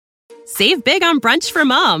Save big on brunch for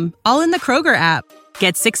mom, all in the Kroger app.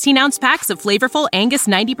 Get 16-ounce packs of flavorful Angus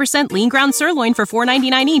 90% lean ground sirloin for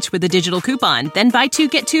 $4.99 each with a digital coupon. Then buy 2,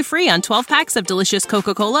 get 2 free on 12 packs of delicious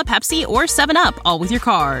Coca-Cola, Pepsi, or 7-Up, all with your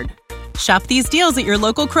card. Shop these deals at your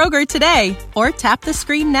local Kroger today, or tap the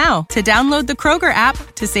screen now to download the Kroger app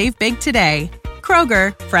to save big today.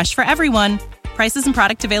 Kroger, fresh for everyone. Prices and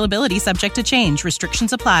product availability subject to change.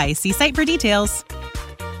 Restrictions apply. See site for details.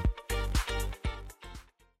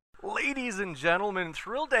 Ladies and gentlemen,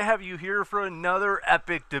 thrilled to have you here for another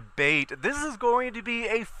epic debate. This is going to be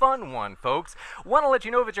a fun one, folks. Want to let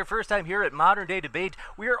you know, if it's your first time here at Modern Day Debate,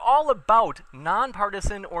 we are all about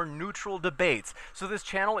nonpartisan or neutral debates. So this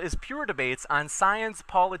channel is pure debates on science,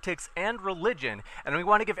 politics, and religion, and we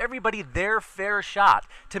want to give everybody their fair shot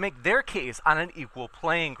to make their case on an equal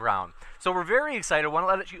playing ground. So we're very excited. I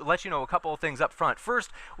want to let you know a couple of things up front.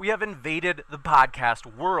 First, we have invaded the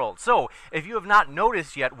podcast world. So if you have not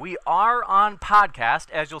noticed yet, we are on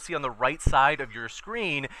podcast, as you'll see on the right side of your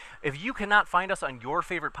screen. If you cannot find us on your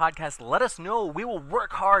favorite podcast, let us know. We will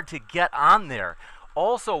work hard to get on there.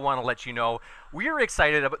 Also want to let you know, we're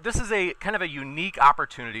excited about this. Is a kind of a unique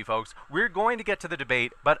opportunity, folks. We're going to get to the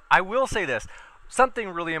debate, but I will say this. Something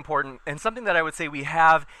really important, and something that I would say we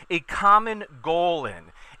have a common goal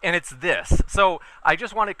in, and it's this. So I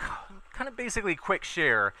just want to kind of basically quick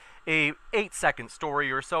share a 8-second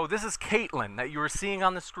story or so. This is Caitlin that you are seeing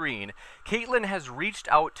on the screen. Caitlin has reached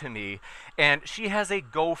out to me, and she has a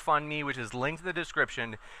GoFundMe, which is linked in the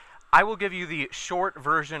description. I will give you the short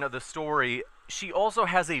version of the story. She also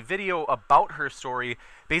has a video about her story.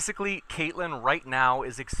 Basically, Caitlin right now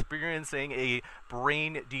is experiencing a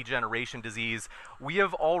brain degeneration disease. We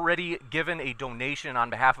have already given a donation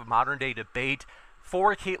on behalf of Modern Day Debate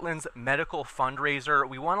for Caitlin's medical fundraiser.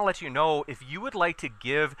 We want to let you know, if you would like to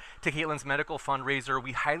give to Caitlin's medical fundraiser,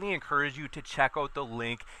 we highly encourage you to check out the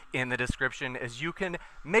link in the description, as you can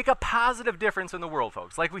make a positive difference in the world,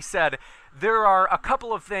 folks. Like we said, there are a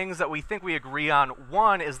couple of things that we think we agree on.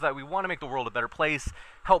 One is that we want to make the world a better place,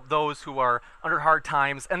 help those who are under hard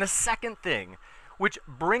times. And the second thing, which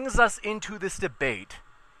brings us into this debate,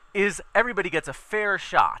 is everybody gets a fair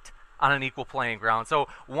shot on an equal playing ground. So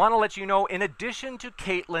want to let you know, in addition to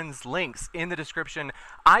Caitlin's links in the description,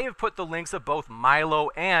 I have put the links of both Milo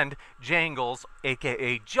and Jangles,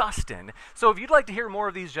 aka Justin. So if you'd like to hear more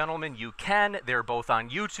of these gentlemen, you can. They're both on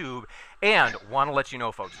YouTube. And want to let you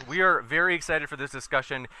know, folks, we are very excited for this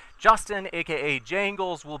discussion. Justin, aka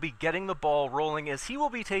Jangles, will be getting the ball rolling, as he will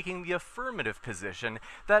be taking the affirmative position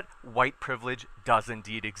that white privilege does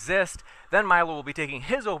indeed exist. Then Milo will be taking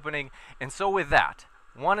his opening. And so with that,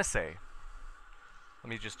 want to say, let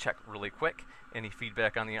me just check really quick. Any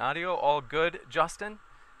feedback on the audio? All good, Justin?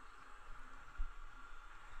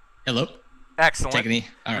 Hello. Excellent. Take me.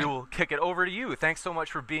 All right. We will kick it over to you. Thanks so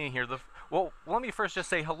much for being here. Well, let me first just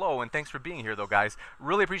say hello, and thanks for being here, though, guys.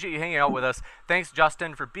 Really appreciate you hanging out with us. Thanks,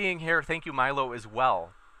 Justin, for being here. Thank you, Milo, as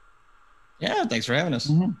well. Yeah, thanks for having us.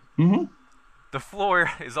 Mm-hmm. Mm-hmm. The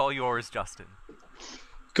floor is all yours, Justin.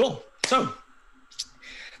 Cool. So,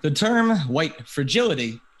 the term white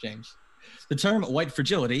fragility, James, the term white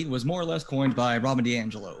fragility was more or less coined by Robin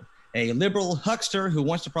DiAngelo, a liberal huckster who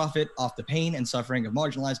wants to profit off the pain and suffering of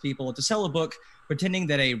marginalized people, to sell a book pretending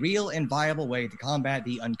that a real and viable way to combat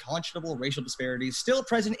the unconscionable racial disparities still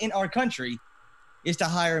present in our country is to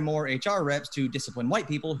hire more HR reps to discipline white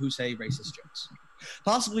people who say racist jokes.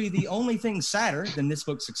 Possibly the only thing sadder than this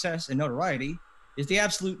book's success and notoriety is the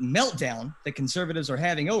absolute meltdown that conservatives are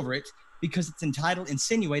having over it, because it's entitled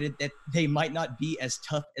insinuated that they might not be as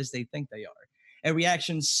tough as they think they are. A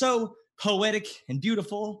reaction so poetic and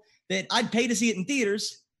beautiful that I'd pay to see it in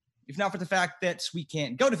theaters, if not for the fact that we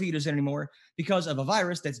can't go to theaters anymore because of a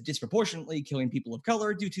virus that's disproportionately killing people of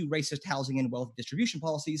color due to racist housing and wealth distribution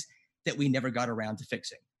policies that we never got around to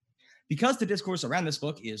fixing. Because the discourse around this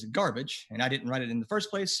book is garbage, and I didn't write it in the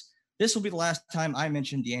first place, this will be the last time I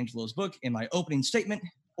mention DiAngelo's book in my opening statement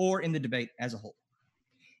or in the debate as a whole.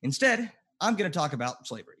 Instead, I'm going to talk about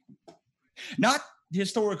slavery. Not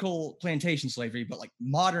historical plantation slavery, but like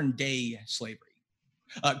modern day slavery.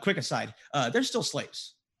 Quick aside, there's still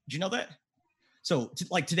slaves. Did you know that? So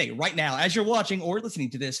like today, right now, as you're watching or listening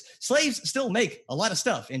to this, slaves still make a lot of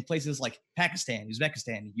stuff in places like Pakistan,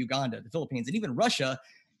 Uzbekistan, Uganda, the Philippines, and even Russia,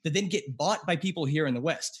 that then get bought by people here in the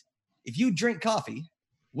West. If you drink coffee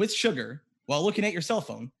with sugar while looking at your cell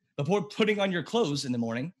phone before putting on your clothes in the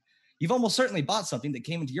morning, you've almost certainly bought something that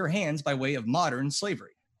came into your hands by way of modern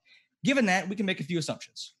slavery. Given that, we can make a few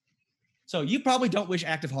assumptions. So you probably don't wish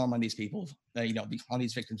active harm on these people, on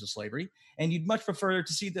these victims of slavery, and you'd much prefer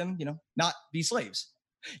to see them, not be slaves.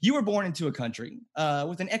 You were born into a country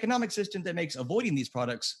with an economic system that makes avoiding these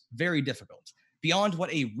products very difficult, beyond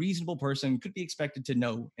what a reasonable person could be expected to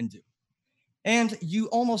know and do. And you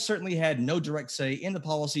almost certainly had no direct say in the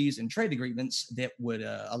policies and trade agreements that would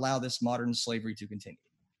allow this modern slavery to continue.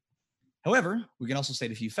 However, we can also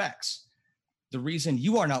state a few facts. The reason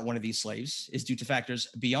you are not one of these slaves is due to factors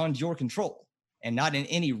beyond your control, and not in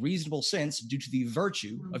any reasonable sense due to the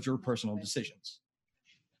virtue of your personal decisions.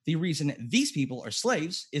 The reason these people are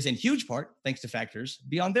slaves is in huge part thanks to factors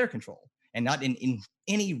beyond their control, and not in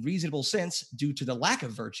any reasonable sense due to the lack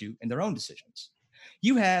of virtue in their own decisions.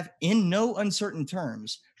 You have, in no uncertain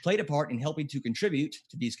terms, played a part in helping to contribute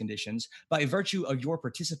to these conditions by virtue of your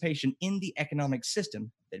participation in the economic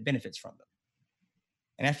system that benefits from them.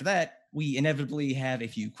 And after that, we inevitably have a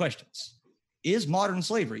few questions. Is modern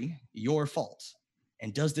slavery your fault?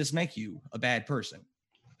 And does this make you a bad person?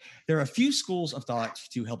 There are a few schools of thought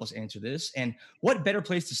to help us answer this, and what better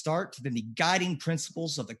place to start than the guiding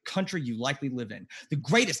principles of the country you likely live in, the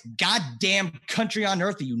greatest goddamn country on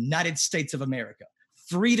earth, the United States of America.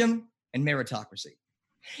 Freedom and meritocracy.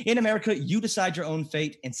 In America, you decide your own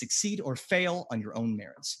fate and succeed or fail on your own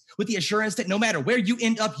merits, with the assurance that no matter where you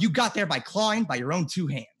end up, you got there by clawing by your own two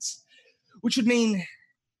hands. Which would mean,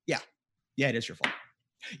 yeah, it is your fault.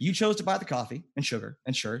 You chose to buy the coffee and sugar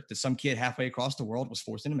and shirt that some kid halfway across the world was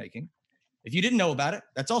forced into making. If you didn't know about it,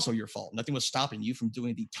 that's also your fault. Nothing was stopping you from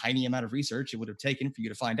doing the tiny amount of research it would have taken for you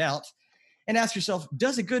to find out. And ask yourself,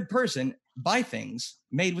 does a good person buy things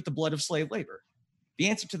made with the blood of slave labor? The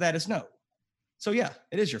answer to that is no. So yeah,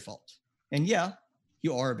 it is your fault. And yeah,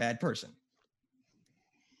 you are a bad person.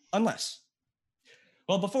 Unless.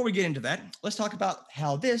 Well, before we get into that, let's talk about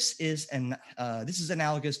how this is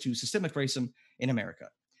analogous to systemic racism in America.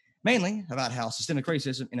 Mainly about how systemic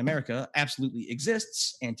racism in America absolutely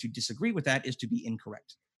exists, and to disagree with that is to be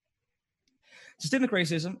incorrect. Systemic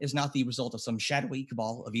racism is not the result of some shadowy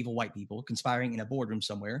cabal of evil white people conspiring in a boardroom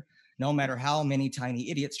somewhere, no matter how many tiny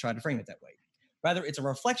idiots try to frame it that way. Rather, it's a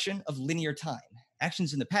reflection of linear time,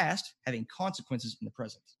 actions in the past having consequences in the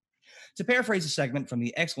present. To paraphrase a segment from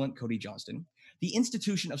the excellent Cody Johnston, the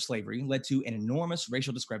institution of slavery led to an enormous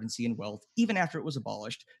racial discrepancy in wealth even after it was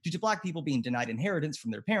abolished due to Black people being denied inheritance from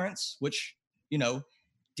their parents, which,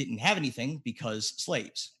 didn't have anything because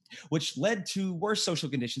slaves, which led to worse social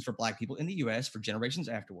conditions for Black people in the U.S. for generations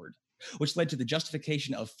afterward, which led to the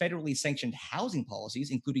justification of federally sanctioned housing policies,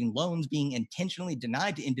 including loans being intentionally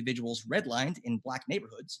denied to individuals redlined in Black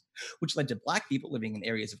neighborhoods, which led to Black people living in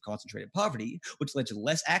areas of concentrated poverty, which led to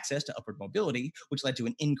less access to upward mobility, which led to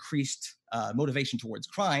an increased motivation towards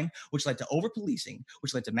crime, which led to over-policing,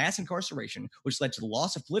 which led to mass incarceration, which led to the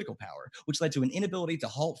loss of political power, which led to an inability to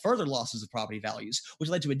halt further losses of property values, which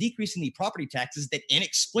led to a decrease in the property taxes that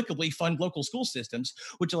inexplicably fund local school systems,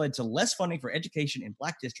 which led to less funding for education in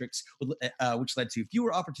Black districts, which led to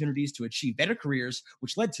fewer opportunities to achieve better careers,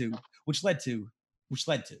 which led to.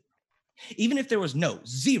 Even if there was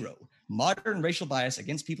zero modern racial bias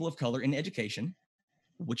against people of color in education,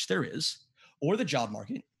 which there is, or the job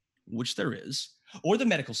market, which there is, or the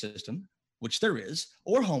medical system, which there is,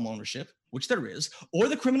 or home ownership, which there is, or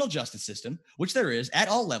the criminal justice system, which there is at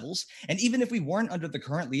all levels, and even if we weren't under the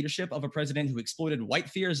current leadership of a president who exploited white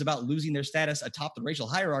fears about losing their status atop the racial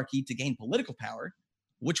hierarchy to gain political power,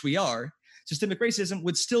 which we are, systemic racism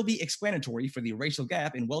would still be explanatory for the racial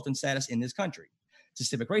gap in wealth and status in this country.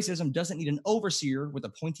 Systemic racism doesn't need an overseer with a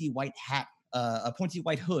pointy white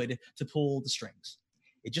hood to pull the strings.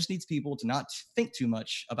 It just needs people to not think too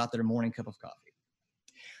much about their morning cup of coffee.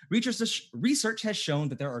 Research has shown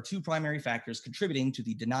that there are two primary factors contributing to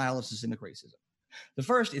the denial of systemic racism. The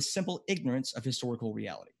first is simple ignorance of historical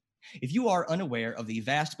reality. If you are unaware of the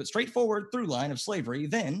vast but straightforward through line of slavery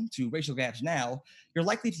then to racial gaps now, you're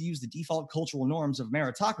likely to use the default cultural norms of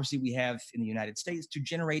meritocracy we have in the United States to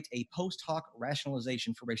generate a post hoc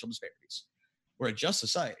rationalization for racial disparities. We're a just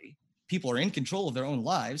society. People are in control of their own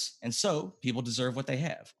lives, and so people deserve what they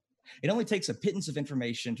have. It only takes a pittance of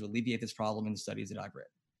information to alleviate this problem in the studies that I've read.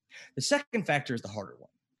 The second factor is the harder one: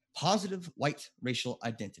 positive white racial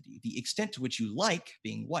identity, the extent to which you like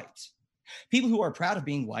being white. People who are proud of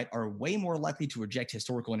being white are way more likely to reject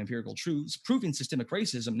historical and empirical truths, proving systemic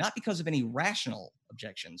racism, not because of any rational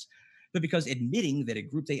objections, but because admitting that a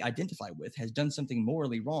group they identify with has done something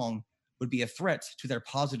morally wrong would be a threat to their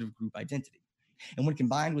positive group identity. And when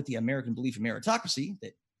combined with the American belief in meritocracy,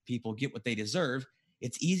 that people get what they deserve,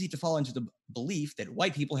 it's easy to fall into the belief that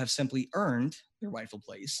white people have simply earned their rightful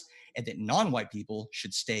place and that non-white people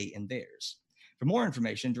should stay in theirs. For more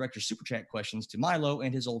information, direct your Super Chat questions to Milo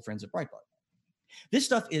and his old friends at Breitbart. This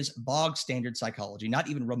stuff is bog standard psychology, not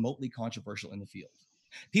even remotely controversial in the field.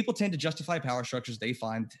 People tend to justify power structures they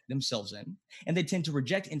find themselves in, and they tend to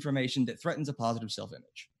reject information that threatens a positive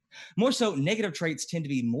self-image. More so, negative traits tend to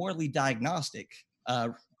be morally diagnostic,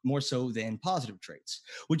 more so than positive traits,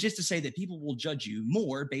 which is to say that people will judge you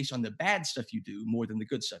more based on the bad stuff you do more than the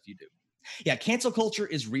good stuff you do. Yeah, cancel culture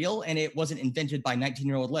is real, and it wasn't invented by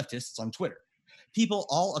 19-year-old leftists on Twitter. People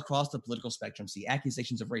all across the political spectrum see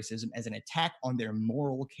accusations of racism as an attack on their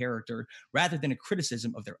moral character rather than a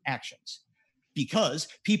criticism of their actions. Because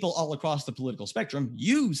people all across the political spectrum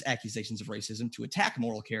use accusations of racism to attack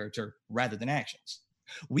moral character rather than actions.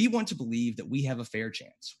 We want to believe that we have a fair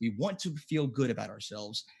chance. We want to feel good about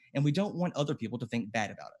ourselves, and we don't want other people to think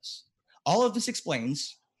bad about us. All of this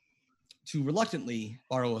explains, to reluctantly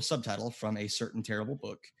borrow a subtitle from a certain terrible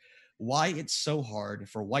book, why it's so hard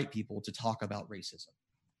for white people to talk about racism.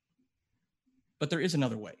 But there is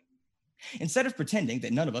another way. Instead of pretending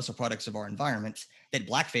that none of us are products of our environment, that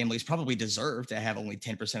black families probably deserve to have only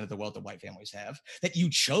 10% of the wealth that white families have, that you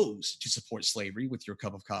chose to support slavery with your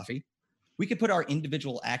cup of coffee, we could put our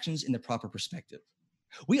individual actions in the proper perspective.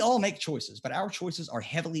 We all make choices, but our choices are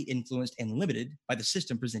heavily influenced and limited by the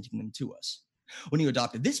system presenting them to us. When you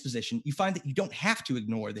adopt this position, you find that you don't have to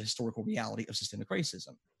ignore the historical reality of systemic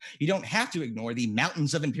racism. You don't have to ignore the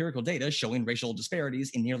mountains of empirical data showing racial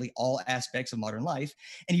disparities in nearly all aspects of modern life,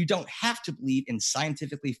 and you don't have to believe in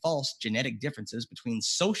scientifically false genetic differences between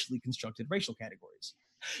socially constructed racial categories.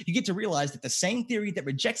 You get to realize that the same theory that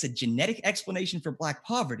rejects a genetic explanation for Black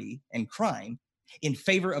poverty and crime in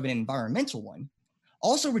favor of an environmental one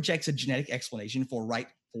also rejects a genetic explanation for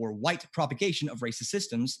white propagation of racist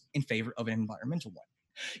systems in favor of an environmental one.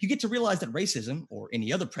 You get to realize that racism, or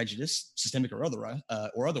any other prejudice, systemic or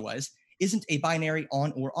otherwise, isn't a binary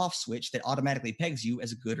on or off switch that automatically pegs you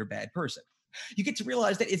as a good or bad person. You get to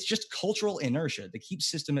realize that it's just cultural inertia that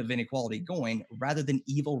keeps system of inequality going rather than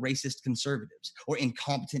evil racist conservatives or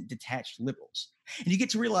incompetent detached liberals. And you get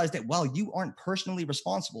to realize that while you aren't personally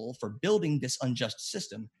responsible for building this unjust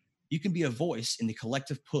system, you can be a voice in the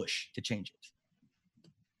collective push to change it.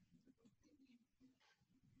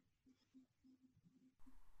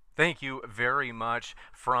 Thank you very much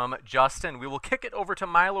from Justin. We will kick it over to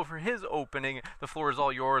Milo for his opening. The floor is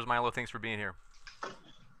all yours. Milo, thanks for being here.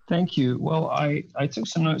 Thank you. Well, I took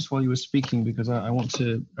some notes while you were speaking because I want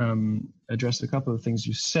to address a couple of things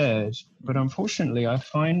you said. But unfortunately, I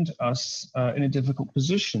find us in a difficult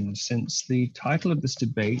position since the title of this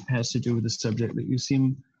debate has to do with a subject that you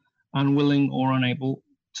seem unwilling or unable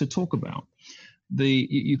to talk about.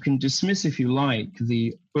 You can dismiss, if you like,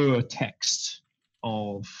 the text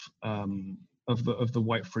of the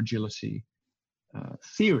white fragility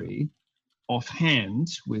theory offhand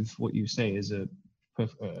with what you say is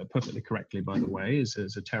perfectly correctly, by the way,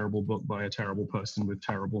 is a terrible book by a terrible person with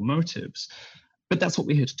terrible motives. But that's what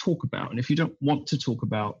we're here to talk about. And if you don't want to talk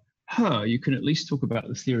about her, you can at least talk about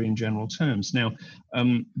the theory in general terms. Now,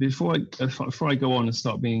 before I go on and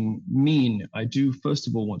start being mean, I do first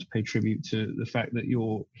of all want to pay tribute to the fact that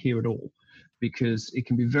you're here at all, because it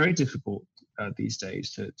can be very difficult these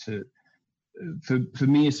days for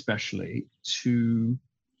me especially to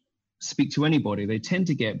speak to anybody. They tend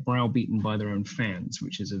to get browbeaten by their own fans,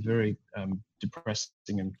 which is a very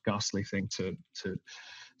depressing and ghastly thing to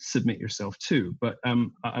submit yourself to. But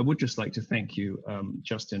I would just like to thank you,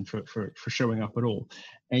 Justin, for showing up at all.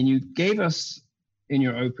 And you gave us in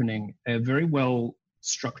your opening a very well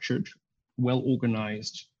structured, well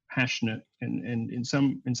organized, passionate, and in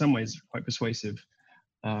some ways quite persuasive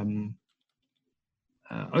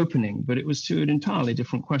opening, but it was to an entirely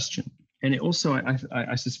different question. And it also,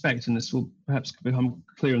 I suspect, and this will perhaps become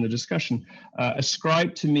clear in the discussion,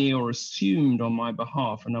 ascribed to me or assumed on my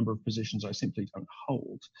behalf a number of positions I simply don't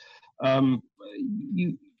hold.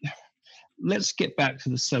 Let's get back to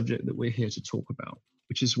the subject that we're here to talk about,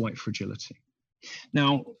 which is white fragility.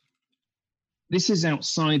 Now, this is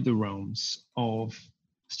outside the realms of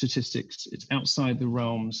statistics. It's outside the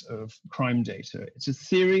realms of crime data. It's a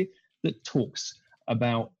theory that talks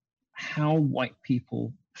about how white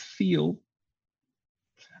people feel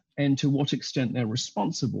and to what extent they're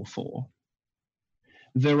responsible for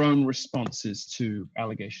their own responses to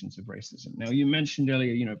allegations of racism. Now, you mentioned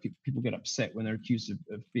earlier, people get upset when they're accused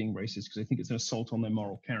of being racist because they think it's an assault on their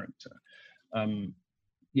moral character.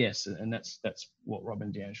 Yes, and that's what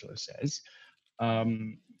Robin DiAngelo says.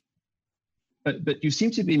 But you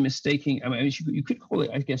seem to be mistaking, you could call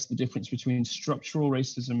it, I guess, the difference between structural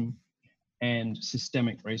racism and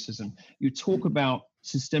systemic racism. You talk about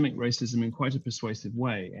systemic racism in quite a persuasive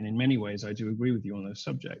way, and in many ways I do agree with you on those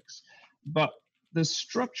subjects. But the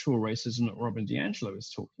structural racism that Robin DiAngelo is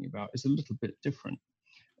talking about is a little bit different.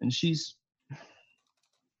 And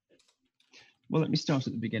Well, let me start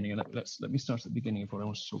at the beginning, and let me start at the beginning of what I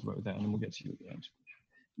want to talk about with that, and then we'll get to you at the end.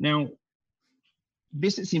 Now,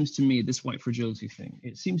 this, it seems to me, this white fragility thing,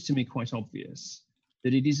 it seems to me quite obvious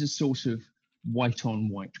that it is a sort of white on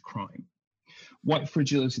white crime. White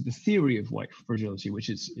fragility, the theory of white fragility, which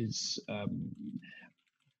is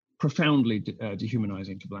profoundly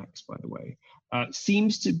dehumanizing to blacks, by the way,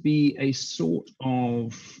 seems to be a sort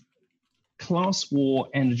of class war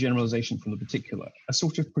and a generalization from the particular, a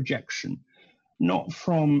sort of projection, not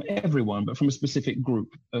from everyone, but from a specific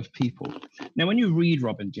group of people. Now, when you read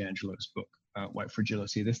Robin DiAngelo's book, White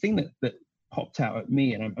Fragility, the thing that popped out at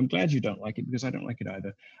me, and I'm glad you don't like it because I don't like it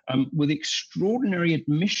either, with extraordinary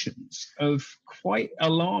admissions of quite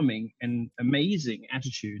alarming and amazing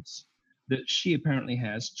attitudes that she apparently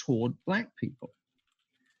has toward black people.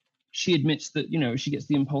 She admits that, you know, she gets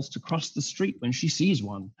the impulse to cross the street when she sees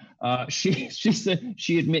one. She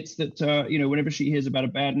admits that, you know, whenever she hears about a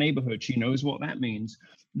bad neighborhood, she knows what that means.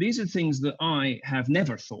 These are things that I have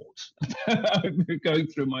never thought about going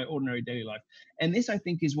through my ordinary daily life. And this, I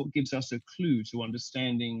think, is what gives us a clue to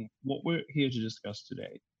understanding what we're here to discuss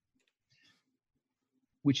today,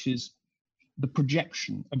 which is the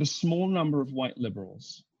projection of a small number of white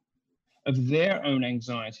liberals of their own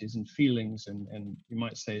anxieties and feelings and you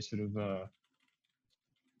might say sort of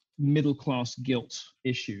middle-class guilt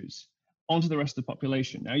issues onto the rest of the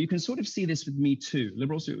population. Now, you can sort of see this with Me Too.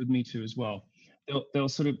 Liberals do it with Me Too as well. They'll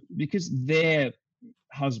sort of, because their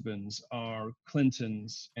husbands are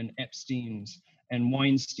Clintons and Epsteins and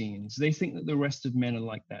Weinsteins, they think that the rest of men are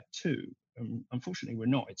like that too. Unfortunately, we're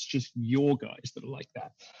not. It's just your guys that are like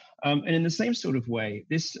that. And in the same sort of way,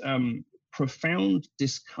 this profound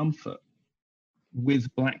discomfort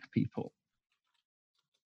with black people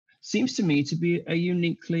seems to me to be a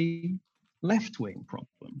uniquely left-wing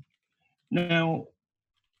problem. Now,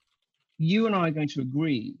 you and I are going to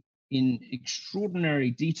agree in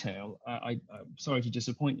extraordinary detail, I'm sorry to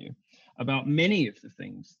disappoint you, about many of the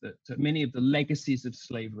things that, many of the legacies of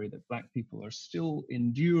slavery that black people are still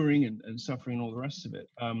enduring and suffering and all the rest of it.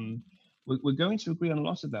 We're going to agree on a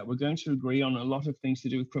lot of that. We're going to agree on a lot of things to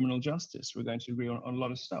do with criminal justice. We're going to agree on a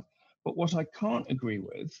lot of stuff. But what I can't agree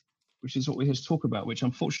with, which is what we're here to talk about, which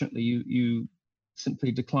unfortunately you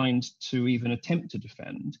simply declined to even attempt to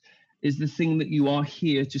defend, is the thing that you are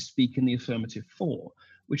here to speak in the affirmative for,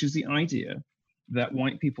 which is the idea that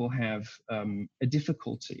white people have a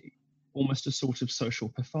difficulty, almost a sort of social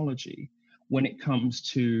pathology, when it comes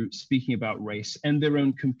to speaking about race and their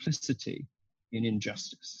own complicity in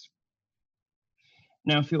injustice.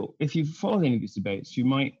 Now, if you follow any of these debates, you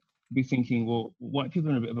might be thinking, well, white people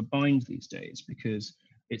are in a bit of a bind these days because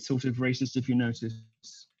it's sort of racist if you notice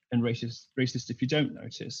and racist if you don't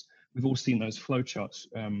notice. We've all seen those flowcharts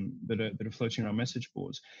that are floating around message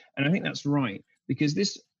boards, and I think that's right because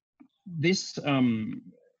this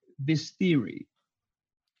theory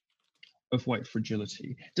of white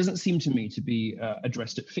fragility doesn't seem to me to be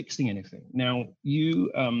addressed at fixing anything. Now, you,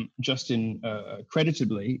 Justin,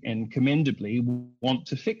 creditably and commendably want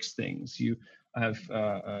to fix things. You have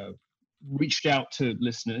reached out to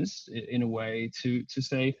listeners in a way to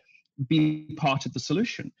say, be part of the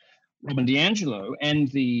solution. Robin DiAngelo and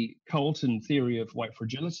the Colton theory of white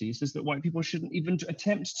fragility says that white people shouldn't even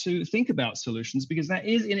attempt to think about solutions because that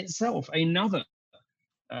is in itself another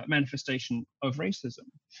manifestation of racism.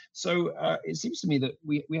 So it seems to me that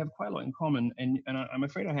we have quite a lot in common, and I'm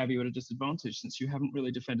afraid I have you at a disadvantage since you haven't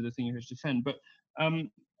really defended the thing you're here to defend. But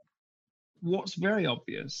what's very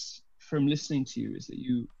obvious from listening to you is that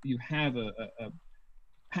you have a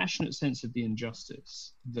passionate sense of the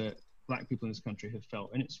injustice that black people in this country have felt,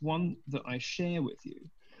 and it's one that I share with you.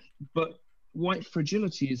 But white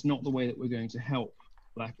fragility is not the way that we're going to help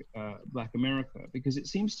Black America, because it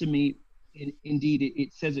seems to me, indeed,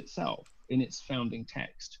 it says itself in its founding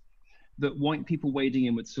text that white people wading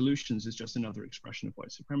in with solutions is just another expression of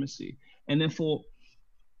white supremacy. And therefore,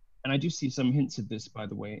 and I do see some hints of this, by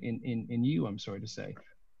the way, in you, I'm sorry to say,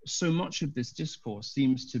 so much of this discourse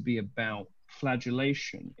seems to be about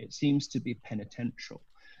flagellation. It seems to be penitential.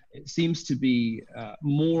 It seems to be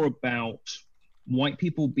more about white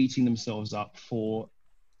people beating themselves up for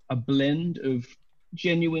a blend of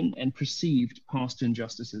genuine and perceived past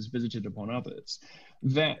injustices visited upon others,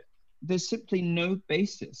 that there's simply no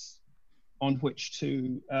basis on which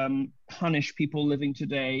to punish people living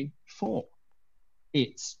today for.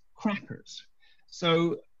 It's crackers.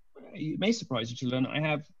 So it may surprise you to learn I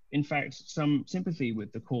have, in fact, some sympathy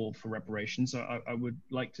with the call for reparations. I would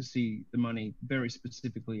like to see the money very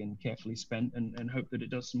specifically and carefully spent and hope that it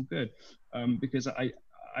does some good, because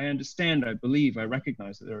I understand, I believe, I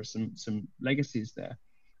recognize that there are some legacies there.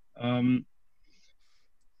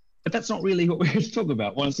 But that's not really what we're here to talk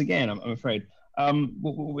about. Once again, I'm afraid.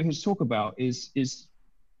 What we're here to talk about is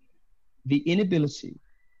the inability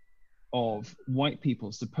of white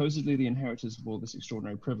people, supposedly the inheritors of all this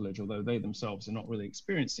extraordinary privilege, although they themselves are not really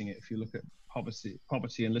experiencing it. If you look at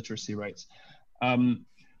poverty and literacy rates,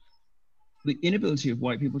 the inability of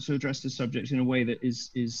white people to address this subject in a way that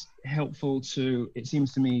is helpful to, it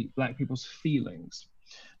seems to me, Black people's feelings.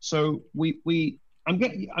 So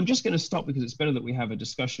I'm just going to stop because it's better that we have a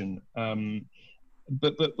discussion.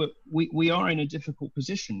 But we are in a difficult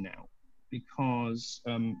position now because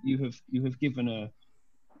you have given a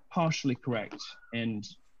partially correct and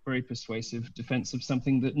very persuasive defense of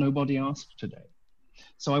something that nobody asked today.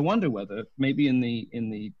 So I wonder whether maybe in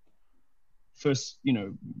the first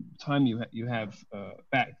time you have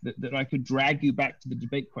back that I could drag you back to the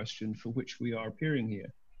debate question for which we are appearing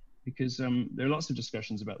here, because there are lots of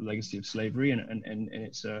discussions about the legacy of slavery, and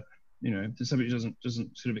it's the subject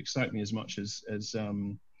doesn't sort of excite me as much as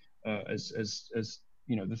the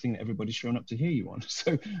thing that everybody's shown up to hear you on.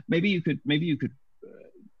 So maybe you could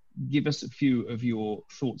give us a few of your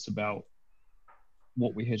thoughts about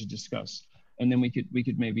what we're here to discuss, and then we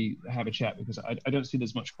could maybe have a chat, because I don't see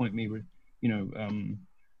there's much point me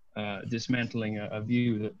dismantling a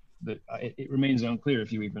view that it remains unclear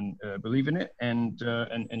if you even believe in it, and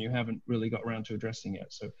you haven't really got around to addressing it.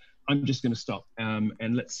 So I'm just going to stop,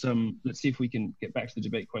 and let's see if we can get back to the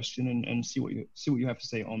debate question and see what you have to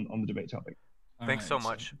say on the debate topic. Thanks so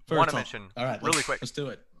much. I want to mention really quick. Let's do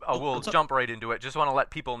it. We'll jump right into it. Just want to let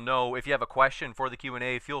people know, if you have a question for the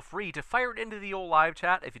Q&A, feel free to fire it into the old live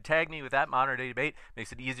chat. If you tag me with that Modern Day Debate,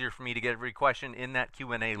 makes it easier for me to get every question in that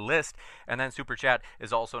Q&A list. And then Super Chat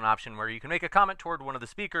is also an option where you can make a comment toward one of the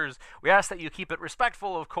speakers. We ask that you keep it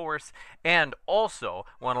respectful, of course, and also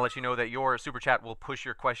want to let you know that your Super Chat will push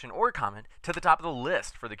your question or comment to the top of the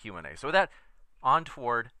list for the Q&A. So with that, on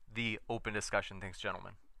toward the open discussion. Thanks,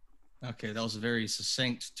 gentlemen. Okay, that was a very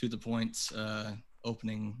succinct, to the point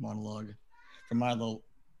opening monologue from Milo.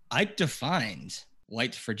 I defined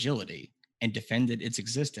white fragility and defended its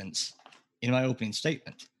existence in my opening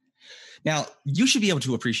statement. Now, you should be able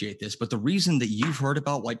to appreciate this, but the reason that you've heard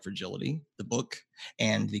about white fragility, the book,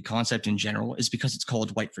 and the concept in general, is because it's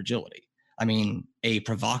called white fragility. I mean, a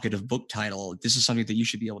provocative book title, this is something that you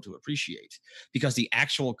should be able to appreciate, because the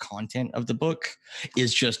actual content of the book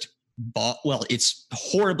is just it's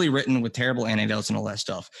horribly written with terrible anecdotes and all that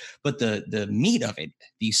stuff. But the meat of it,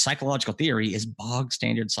 the psychological theory, is bog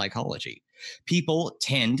standard psychology. People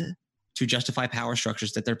tend to justify power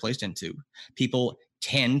structures that they're placed into. People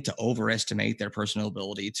tend to overestimate their personal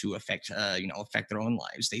ability to affect their own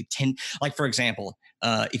lives. They tend, like, for example,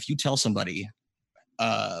 if you tell somebody,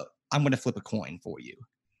 I'm going to flip a coin for you,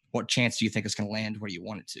 what chance do you think it's going to land where you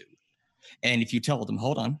want it to? And if you tell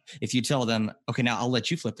them, okay, now I'll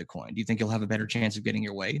let you flip the coin, do you think you'll have a better chance of getting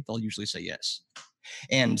your way? They'll usually say yes.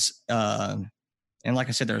 And like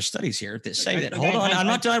I said, there are studies here that say that, hold on, I'm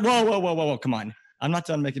not done. Whoa, come on. I'm not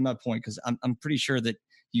done making my point, because I'm pretty sure that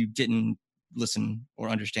you didn't listen or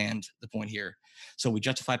understand the point here. So we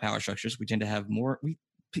justify power structures. We tend to have more, we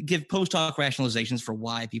give post hoc rationalizations for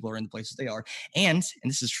why people are in the places they are. And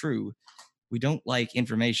this is true, we don't like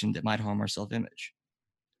information that might harm our self-image.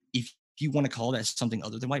 If you want to call that something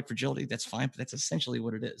other than white fragility, that's fine, but that's essentially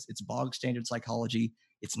what it is. It's bog standard psychology.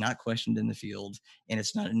 It's not questioned in the field, and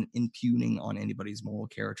it's not an impugning on anybody's moral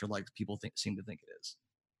character like people seem to think it is.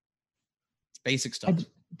 It's basic stuff.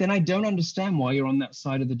 Then I don't understand why you're on that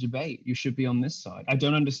side of the debate. You should be on this side. I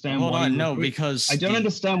don't understand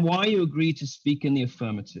understand why you agree to speak in the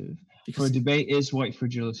affirmative. For a debate, is white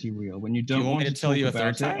fragility real? When you don't want me to tell you a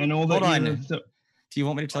third time? And all that. Do you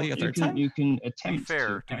want me to tell you a third time? You can attempt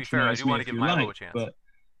to be fair, I do want to give Milo a chance. But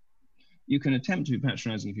you can attempt to be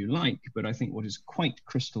patronizing if you like, but I think what is quite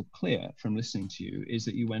crystal clear from listening to you is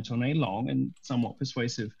that you went on a long and somewhat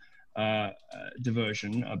persuasive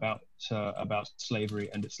diversion about slavery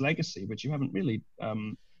and its legacy, but you haven't really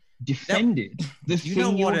defended the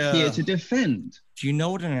thing you're here to defend. Do you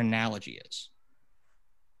know what an analogy is?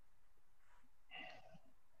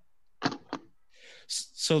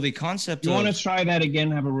 So the concept you want to try that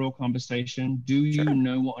again, have a real conversation. Do you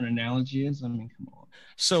know what an analogy is? I mean, come on.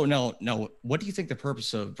 So no. What do you think the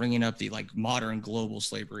purpose of bringing up the modern global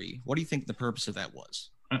slavery? What do you think the purpose of that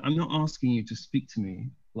was? I'm not asking you to speak to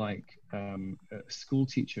me like a school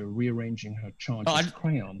teacher rearranging her charge with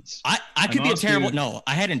crayons. I could be a terrible. No,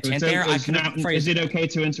 I had intent there. Is it okay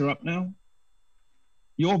to interrupt now?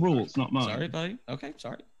 Your rules, not mine. Sorry, buddy. Okay,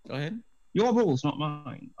 sorry. Go ahead. Your rules, not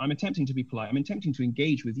mine. I'm attempting to be polite. I'm attempting to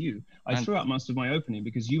engage with you. I threw out most of my opening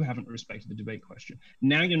because you haven't respected the debate question.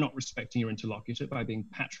 Now you're not respecting your interlocutor by being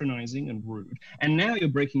patronizing and rude. And now you're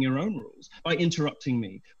breaking your own rules by interrupting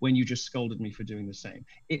me when you just scolded me for doing the same.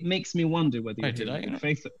 It makes me wonder whether you're here in good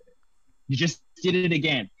faith. You just did it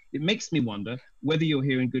again. It makes me wonder whether you're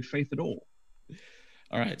here in good faith at all.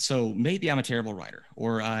 All right, so maybe I'm a terrible writer,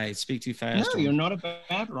 or I speak too fast. No, you're not a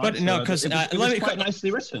bad writer. But no, because it was quite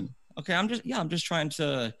nicely written. Okay, I'm just trying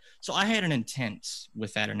to. So I had an intent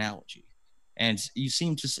with that analogy, and you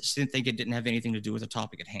seem to think it didn't have anything to do with the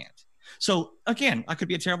topic at hand. So again, I could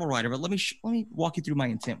be a terrible writer, but let me walk you through my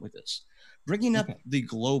intent with this. Bringing up the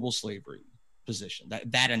global slavery position,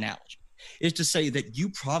 that analogy, is to say that you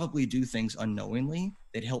probably do things unknowingly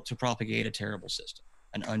that help to propagate a terrible system,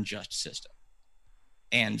 an unjust system.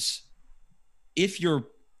 And if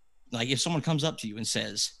someone comes up to you and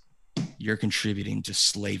says, you're contributing to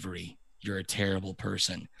slavery, you're a terrible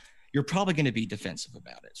person, you're probably going to be defensive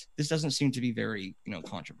about it. This doesn't seem to be very,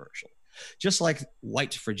 controversial. Just like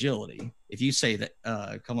white fragility, if you say that,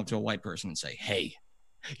 come up to a white person and say, hey,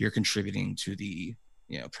 you're contributing to the,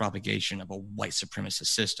 propagation of a white supremacist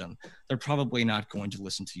system, they're probably not going to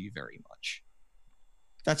listen to you very much.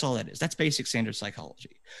 That's all that is. That's basic standard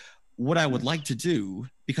psychology. What I would like to do,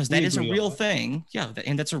 because that is a real thing. Yeah.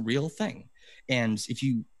 And that's a real thing. And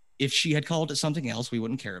if she had called it something else, we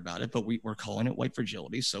wouldn't care about it, but we're calling it white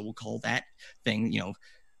fragility. So we'll call that thing,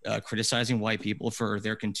 criticizing white people for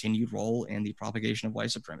their continued role in the propagation of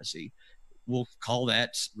white supremacy. We'll call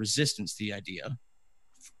that resistance to the idea,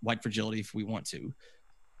 white fragility if we want to.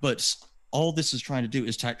 But all this is trying to do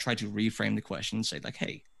is try to reframe the question and say, like,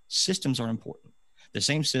 hey, systems are important. The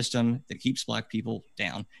same system that keeps Black people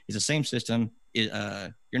down is the same system.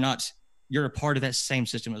 You're a part of that same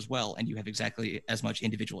system as well, and you have exactly as much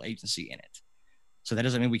individual agency in it. So that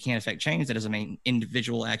doesn't mean we can't affect change. That doesn't mean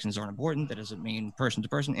individual actions aren't important. That doesn't mean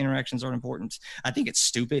person-to-person interactions aren't important. I think it's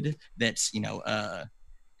stupid that,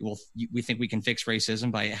 we think we can fix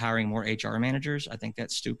racism by hiring more HR managers. I think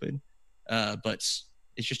that's stupid. But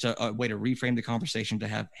it's just a way to reframe the conversation to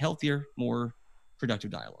have healthier, more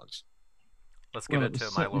productive dialogues. Let's give it to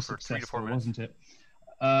Milo for 3 to 4 minutes. Wasn't it?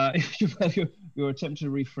 Your attempt to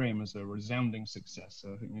reframe as a resounding success.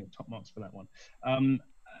 So I think you get top marks for that one. Why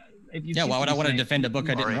would I want to defend a book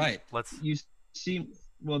I didn't write?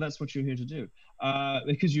 Well, that's what you're here to do.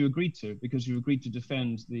 Because you agreed to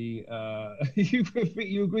defend the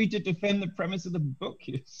you agreed to defend the premise of the book,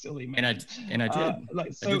 you silly man. And I did. I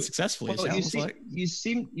did successfully. Well, you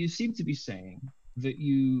seem to be saying that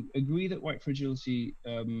you agree that white fragility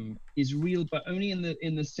is real, but only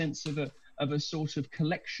in the sense of a sort of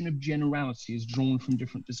collection of generalities drawn from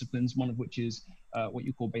different disciplines, one of which is what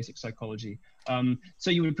you call basic psychology.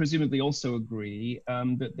 So you would presumably also agree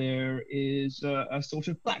that there is a sort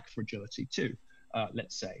of Black fragility too,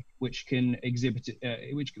 let's say, which can exhibit,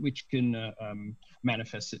 which can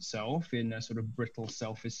manifest itself in a sort of brittle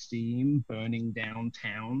self-esteem, burning down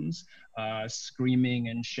towns, screaming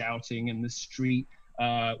and shouting in the street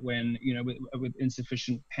when, with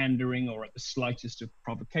insufficient pandering or at the slightest of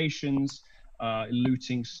provocations,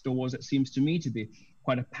 looting stores. It seems to me to be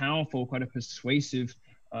quite a powerful, quite a persuasive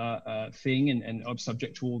thing and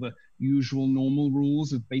subject to all the usual normal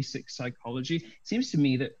rules of basic psychology. It seems to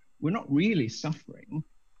me that we're not really suffering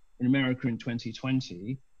in America in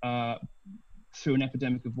 2020 through an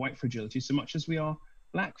epidemic of white fragility so much as we are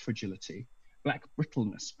Black fragility, Black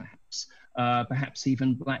brittleness, perhaps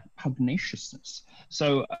even Black pugnaciousness.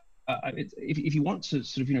 So if you want to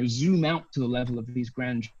sort of zoom out to the level of these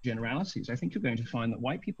grand generalities, I think you're going to find that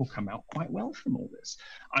white people come out quite well from all this.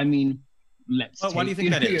 I mean, why do you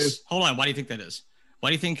think that is? Hold on, why do you think that is? Why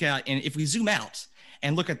do you think, and if we zoom out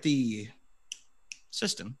and look at the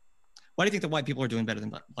system, why do you think that white people are doing better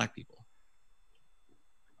than Black people?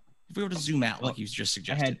 If we were to zoom out, like you just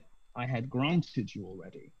suggested. I had granted you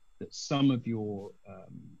already that some of your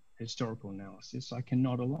historical analysis I can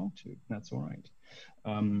nod along to. That's all right.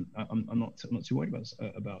 I'm not too worried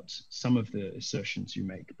about some of the assertions you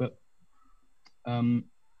make, but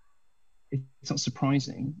it's not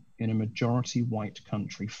surprising in a majority white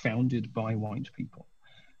country founded by white people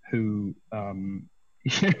who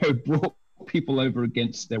brought people over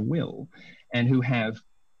against their will and who have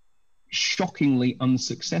shockingly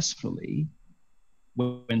unsuccessfully,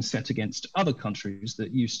 when set against other countries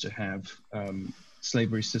that used to have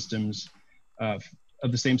slavery systems of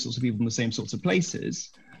the same sorts of people in the same sorts of places,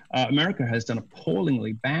 America has done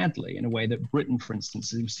appallingly badly in a way that Britain, for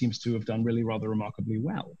instance, seems to have done really rather remarkably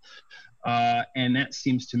well. And that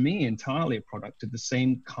seems to me entirely a product of the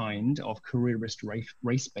same kind of careerist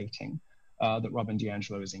race baiting that Robin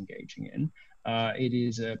DiAngelo is engaging in. It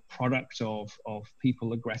is a product of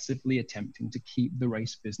people aggressively attempting to keep the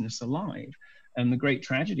race business alive. And the great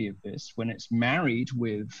tragedy of this, when it's married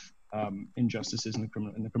with injustices in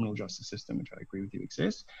the criminal justice system, which I agree with you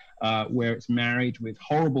exists, where it's married with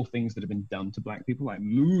horrible things that have been done to Black people, like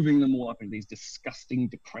moving them all up into these disgusting,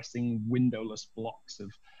 depressing, windowless blocks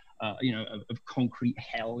of concrete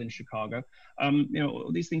hell in Chicago.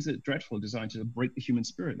 These things are dreadful, designed to break the human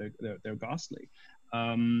spirit. They're ghastly.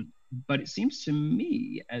 But it seems to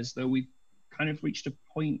me as though we've kind of reached a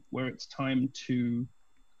point where it's time to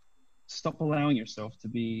stop allowing yourself to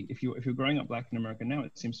be, if you're growing up Black in America now,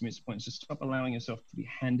 it seems to me it's a point to stop allowing yourself to be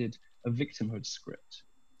handed a victimhood script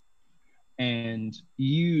and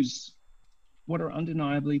use what are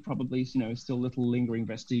undeniably probably, still little lingering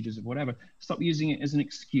vestiges of whatever. Stop using it as an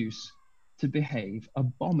excuse to behave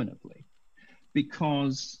abominably,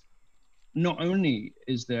 because not only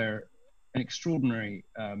is there an extraordinary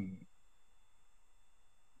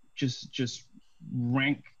just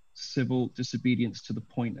rank civil disobedience to the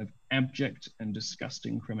point of abject and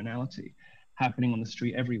disgusting criminality happening on the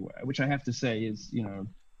street everywhere, which I have to say is,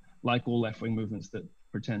 like all left-wing movements that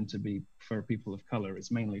pretend to be for people of color,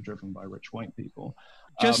 is mainly driven by rich white people.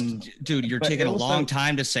 Dude, you're taking a long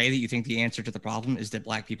time to say that you think the answer to the problem is that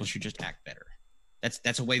Black people should just act better.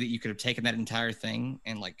 That's a way that you could have taken that entire thing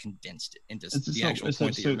and like condensed it into the actual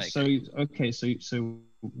point that you're making. So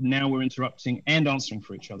now we're interrupting and answering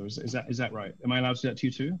for each other. Is that right? Am I allowed to do that to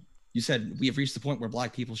you too? You said we have reached the point where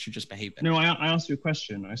Black people should just behave better. No, I asked you a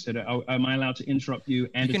question. I said, am I allowed to interrupt you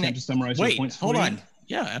and attempt to summarize your points? Hold on.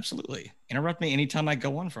 Yeah, absolutely. Interrupt me anytime I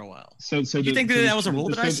go on for a while. So you think that was a rule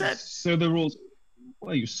that I set? So the rules.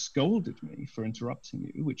 Well, you scolded me for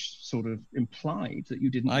interrupting you, which sort of implied that you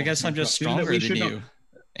didn't. I guess I'm just stronger than you,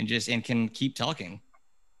 and can keep talking.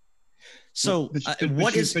 So,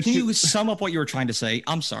 can you sum up what you were trying to say?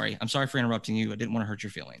 I'm sorry for interrupting you. I didn't want to hurt your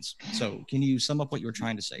feelings. So, can you sum up what you were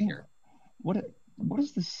trying to say here? What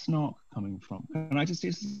is this snark coming from? And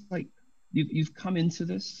it's like you've come into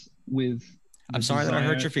this with. I'm sorry that I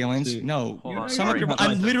hurt your feelings.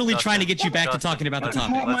 I'm literally trying to get you back to talking about the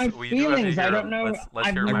topic. Hurt my feelings. I don't know.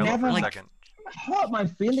 I've never hurt my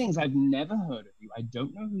feelings. I've never heard of you. I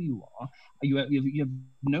don't know who you are. You have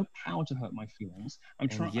no power to hurt my feelings. I'm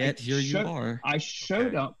trying. Yet here you are. I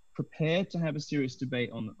showed up prepared to have a serious debate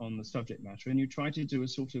on the subject matter, and you tried to do a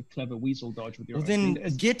sort of clever weasel dodge with your. Well, then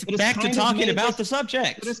get back to talking about the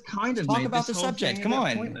subject. But it's kind of talk about the subject. Come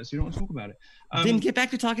on. Pointless. You don't want to talk about it. Then get back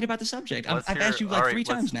to talking about the subject. I've asked you like 3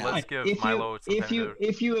 times now. Let's give Milo some time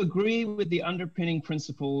if you agree with the underpinning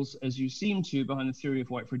principles, as you seem to, behind the theory of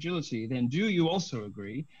white fragility, then do you also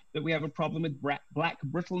agree that we have a problem with Black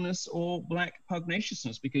brittleness or Black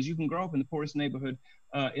pugnaciousness? Because you can grow up in the poorest neighborhood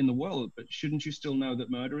in the world, but shouldn't you still know that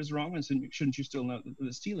murder is wrong, and shouldn't you still know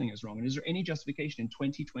that stealing is wrong? And is there any justification in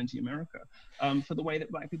 2020 America for the way that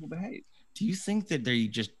Black people behave? Do you think that they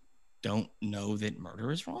just don't know that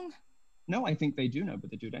murder is wrong? No, I think they do know, but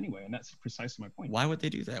they do it anyway, and that's precisely my point. Why would they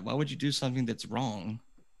do that? Why would you do something that's wrong?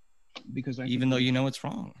 Because even though you know it's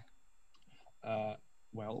wrong.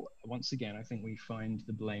 Well, once again, I think we find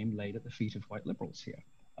the blame laid at the feet of white liberals here.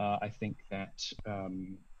 I think that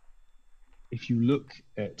if you look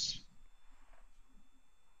at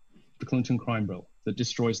the Clinton crime bill that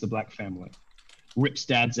destroys the Black family, rips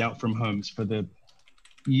dads out from homes for the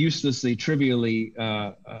uselessly, trivially,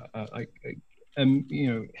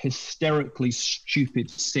 hysterically stupid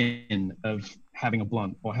sin of having a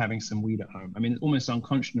blunt or having some weed at home. I mean, it's almost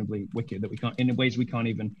unconscionably wicked that we can't, in ways we can't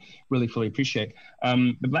even really fully appreciate.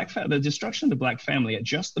 The destruction of the Black family at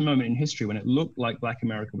just the moment in history when it looked like Black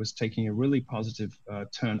America was taking a really positive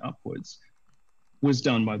turn upwards was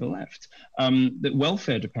done by the left. The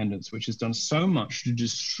welfare dependence, which has done so much to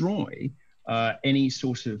destroy any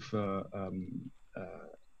sort of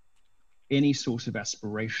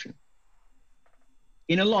aspiration.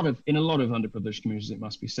 In a lot of underprivileged communities, it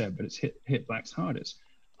must be said, but it's hit Blacks hardest,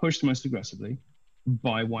 pushed most aggressively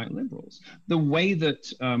by white liberals. The way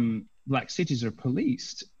that Black cities are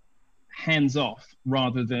policed, hands off,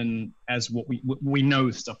 rather than as what we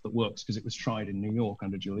know stuff that works because it was tried in New York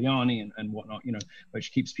under Giuliani and whatnot,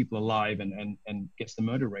 which keeps people alive and gets the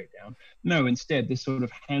murder rate down. No, instead, this sort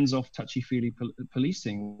of hands-off, touchy-feely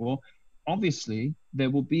policing. Well, obviously,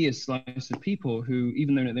 there will be a slice of people who,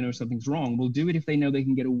 even though they know something's wrong, will do it if they know they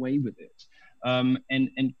can get away with it. And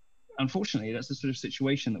unfortunately, that's the sort of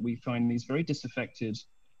situation that we find these very disaffected,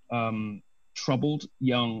 troubled,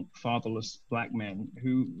 young, fatherless Black men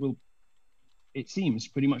who will, it seems,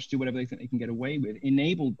 pretty much do whatever they think they can get away with,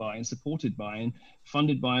 enabled by and supported by and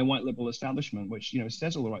funded by a white liberal establishment, which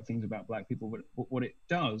says all the right things about Black people. But what it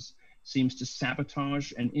does seems to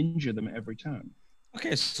sabotage and injure them at every turn.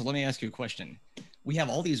 Okay, so let me ask you a question. We have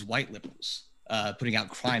all these white liberals putting out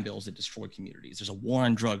crime bills that destroy communities. There's a war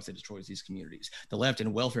on drugs that destroys these communities. The left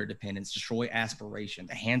and welfare dependents destroy aspiration.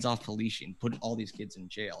 The hands-off policing put all these kids in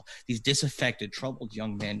jail. These disaffected, troubled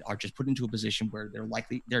young men are just put into a position where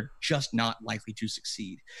they're just not likely to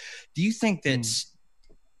succeed. Do you think that's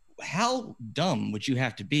how dumb would you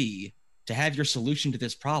have to be to have your solution to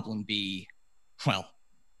this problem be, well,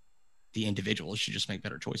 the individuals should just make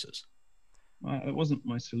better choices? It wasn't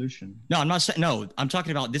my solution. No, I'm not saying, no, I'm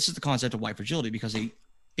talking about, this is the concept of white fragility, because a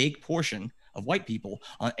big portion of white people,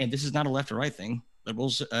 and this is not a left or right thing,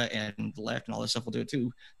 liberals and the left and all this stuff will do it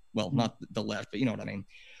too. Well, not the left, but you know what I mean,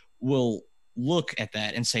 will look at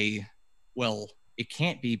that and say, well, it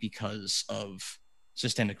can't be because of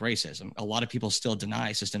systemic racism. A lot of people still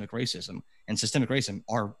deny systemic racism, and systemic racism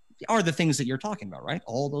are the things that you're talking about, right?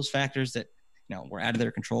 All those factors that, you know, were out of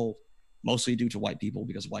their control, mostly due to white people,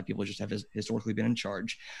 because white people just have historically been in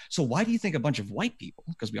charge. So why do you think a bunch of white people,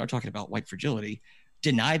 because we are talking about white fragility,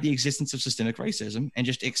 deny the existence of systemic racism and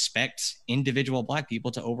just expect individual black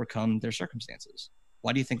people to overcome their circumstances?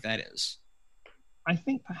 Why do you think that is? I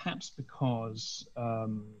think perhaps because a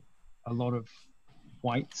lot of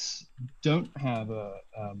whites don't have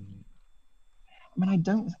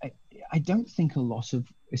I don't think a lot of,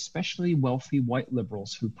 especially wealthy white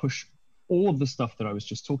liberals who push all of the stuff that I was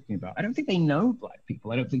just talking about, I don't think they know black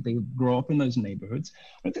people. I don't think they grow up in those neighborhoods.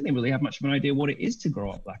 I don't think they really have much of an idea what it is to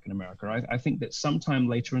grow up black in America. I think that sometime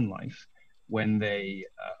later in life, when they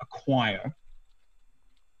acquire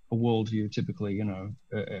a worldview, typically, you know,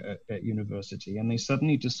 at university, and they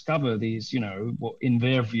suddenly discover these, you know, what in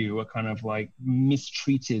their view are kind of like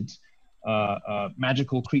mistreated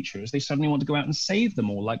magical creatures, they suddenly want to go out and save them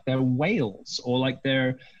all, like they're whales, or like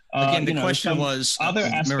they're again, the question was other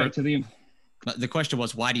aspect of the question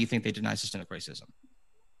was, why do you think they deny systemic racism?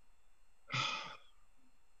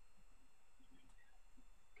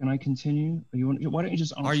 Can I continue? Why don't you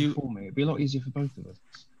just answer for me? It'd be a lot easier for both of us.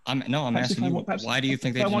 I'm asking you, why do you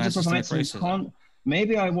think they deny systemic racism?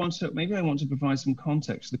 Maybe I want to provide some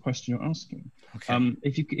context to the question you're asking. Okay.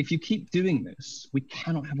 If you keep doing this, we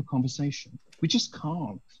cannot have a conversation. We just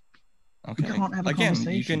can't. Okay. We can't have a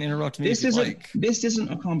conversation. You can interrupt me. This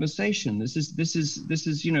isn't a conversation. This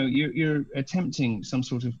is you know, you're attempting some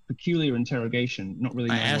sort of peculiar interrogation, not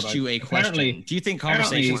really. I asked you a question. Do you think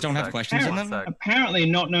conversations don't have questions in them? Apparently,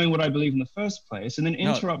 not knowing what I believe in the first place, and then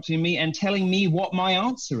interrupting me and telling me what my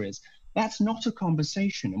answer is. That's not a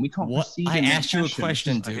conversation, and we can't proceed. I asked you a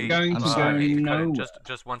question, dude.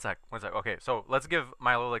 Just one sec. Okay, so let's give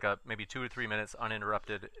Milo like maybe 2 to 3 minutes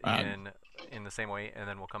uninterrupted in the same way, and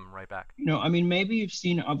then we'll come right back. You know, I mean, maybe you've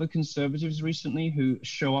seen other conservatives recently who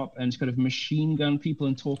show up and kind of machine gun people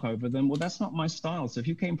and talk over them. Well, that's not my style. So if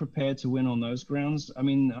you came prepared to win on those grounds, I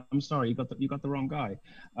mean, I'm sorry, you got the wrong guy.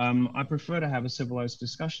 I prefer to have a civilized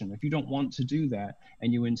discussion. If you don't want to do that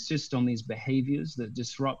and you insist on these behaviors that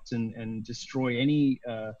disrupt and destroy any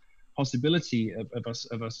possibility of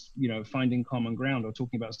us, you know, finding common ground or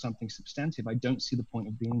talking about something substantive, I don't see the point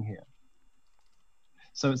of being here.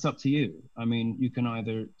 So it's up to you. I mean, you can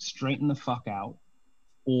either straighten the fuck out,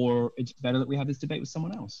 or it's better that we have this debate with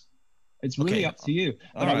someone else. It's really up to you.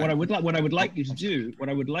 What I would like you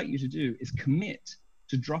to do is commit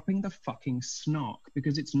to dropping the fucking snark,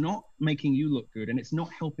 because it's not making you look good and it's not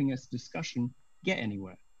helping us discussion get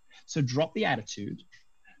anywhere. So drop the attitude,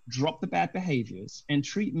 drop the bad behaviors, and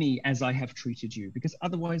treat me as I have treated you, because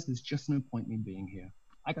otherwise there's just no point in being here.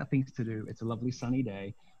 I got things to do. It's a lovely sunny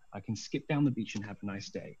day. I can skip down the beach and have a nice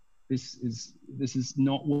day. This is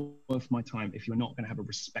not worth my time if you're not going to have a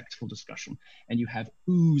respectful discussion, and you have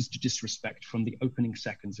oozed disrespect from the opening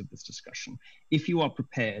seconds of this discussion. If you are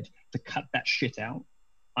prepared to cut that shit out,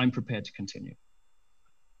 I'm prepared to continue.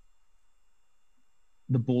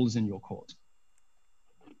 The ball is in your court.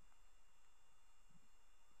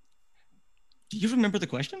 Do you remember the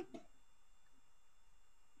question?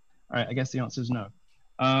 All right, I guess the answer is no.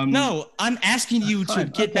 No, I'm asking you to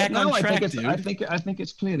get back on track, dude. I think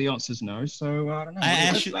it's clear the answer is no. So I don't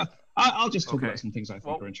know. I'll just talk about some things I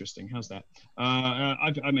think are interesting. How's that?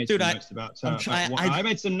 I made some notes about. I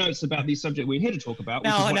made some notes about the subject we're here to talk about.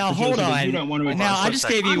 Now hold on. You don't want to. Now I just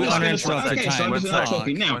gave you uninterrupted time.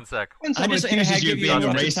 One sec. When someone accuses you of being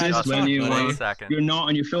a racist when you're not,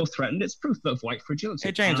 and you feel threatened, it's proof of white fragility.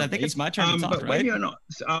 Hey James, I think it's my turn to talk, but when you're not,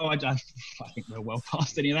 I think we're well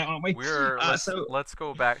past any of that, aren't we? Let's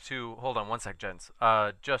go back to. Hold on one sec, gents.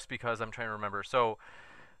 Just because I'm trying to remember. So.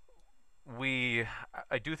 I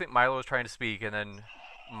do think Milo was trying to speak, and then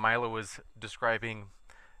Milo was describing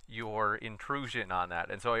your intrusion on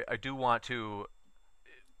that, and so I do want to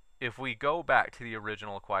if we go back to the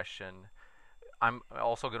original question, I'm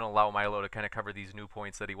also going to allow Milo to kind of cover these new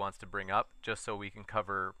points that he wants to bring up, just so we can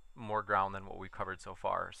cover more ground than what we've covered so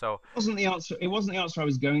far. So it wasn't the answer I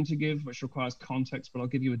was going to give, which requires context, but I'll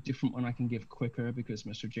give you a different one I can give quicker because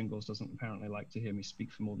Mr. Jingles doesn't apparently like to hear me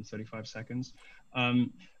speak for more than 35 seconds.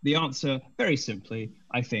 The answer, very simply,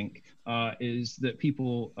 I think, is that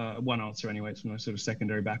people, one answer anyway, it's my sort of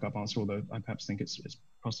secondary backup answer, although I perhaps think it's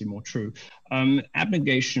possibly more true.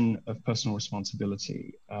 Abnegation of personal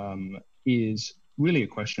responsibility is really a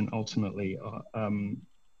question ultimately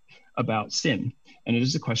about sin. And it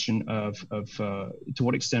is a question of to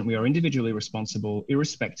what extent we are individually responsible,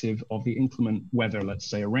 irrespective of the inclement weather, let's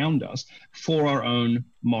say, around us, for our own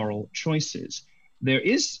moral choices. There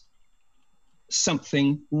is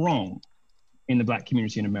something wrong in the Black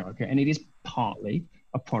community in America, and it is partly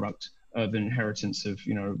a product of an inheritance of,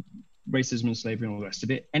 racism and slavery and all the rest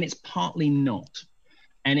of it, and it's partly not.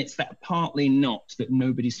 And it's that partly not that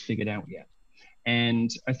nobody's figured out yet. And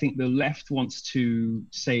I think the left wants to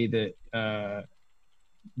say that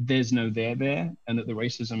there's no there, and that the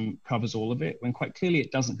racism covers all of it, when quite clearly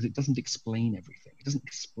it doesn't, because it doesn't explain everything. It doesn't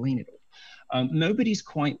explain it all. Nobody's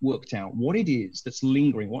quite worked out what it is that's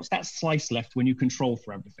lingering. What's that slice left when you control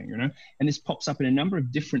for everything, And this pops up in a number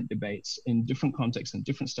of different debates in different contexts and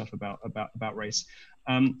different stuff about race.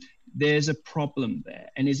 There's a problem there,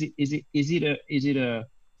 and is it a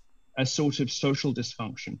sort of social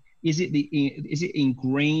dysfunction? Is it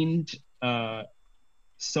ingrained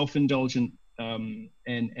self-indulgent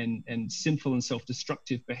and sinful and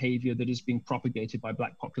self-destructive behavior that is being propagated by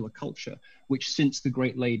Black popular culture, which since the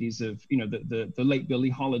great ladies of, the late Billie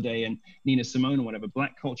Holiday and Nina Simone or whatever,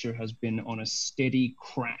 Black culture has been on a steady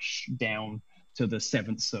crash down to the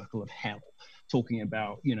seventh circle of hell, talking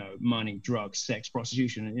about, money, drugs, sex,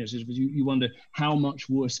 prostitution. And you wonder, how much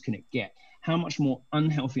worse can it get? How much more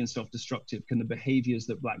unhealthy and self-destructive can the behaviors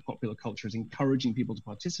that Black popular culture is encouraging people to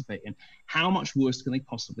participate in, how much worse can they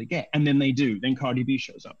possibly get? And then they do, then Cardi B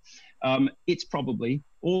shows up. It's probably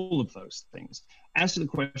all of those things. As to the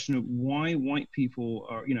question of why white people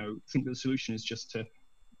are, think that the solution is just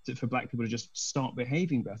for Black people to just start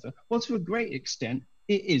behaving better, well, to a great extent,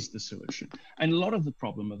 it is the solution. And a lot of the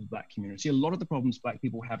problem of the Black community, a lot of the problems Black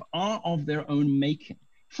people have are of their own making.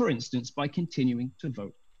 For instance, by continuing to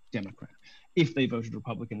vote Democrat. If they voted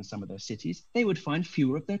Republican in some of their cities, they would find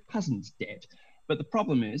fewer of their cousins dead. But the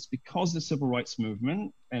problem is, because the civil rights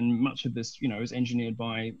movement, and much of this, is engineered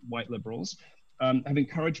by white liberals, have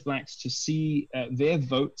encouraged Blacks to see their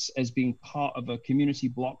votes as being part of a community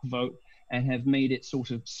block vote, and have made it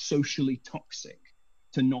sort of socially toxic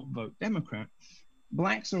to not vote Democrat.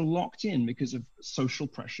 Blacks are locked in because of social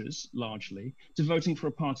pressures, largely, to voting for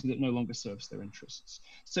a party that no longer serves their interests.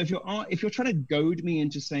 So if you're trying to goad me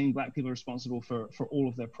into saying Black people are responsible for all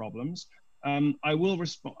of their problems, I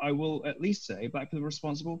will at least say Black people are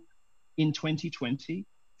responsible in 2020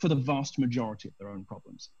 for the vast majority of their own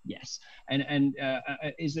problems. Yes. And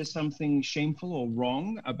is there something shameful or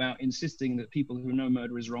wrong about insisting that people who know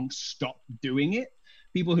murder is wrong stop doing it?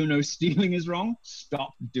 People who know stealing is wrong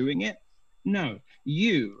stop doing it? No,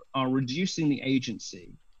 you are reducing the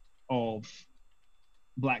agency of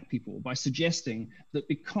Black people by suggesting that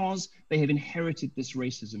because they have inherited this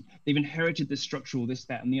racism, they've inherited this structural this,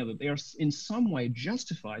 that, and the other, they are in some way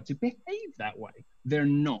justified to behave that way. They're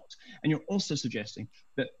not. And you're also suggesting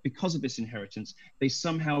that because of this inheritance, they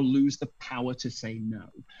somehow lose the power to say no.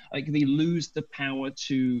 Like they lose the power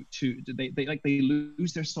they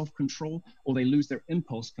lose their self-control, or they lose their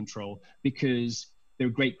impulse control because their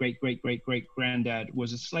great granddad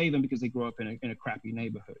was a slave, and because they grew up in a crappy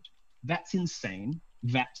neighborhood. That's insane.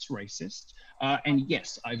 That's racist. And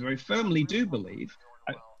yes, I very firmly do believe.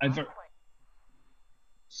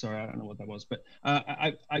 Sorry, I don't know what that was, but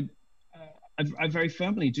I very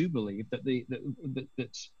firmly do believe that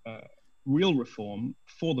that real reform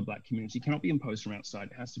for the Black community cannot be imposed from outside.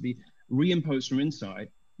 It has to be reimposed from inside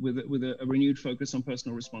with a renewed focus on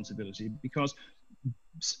personal responsibility, because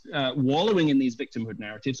wallowing in these victimhood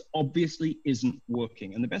narratives obviously isn't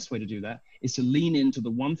working. And the best way to do that is to lean into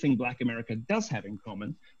the one thing Black America does have in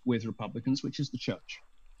common with Republicans, which is the church.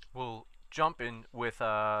 We'll jump in with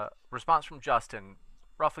a response from Justin,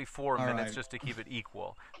 roughly 4 minutes, right. just to keep it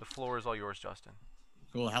equal. The floor is all yours, Justin.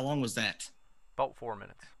 Cool. How long was that? About 4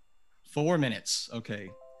 minutes. 4 minutes.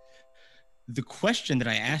 Okay. The question that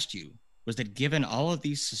I asked you was that given all of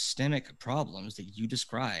these systemic problems that you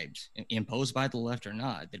described, imposed by the left or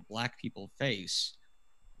not, that Black people face,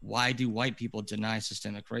 why do white people deny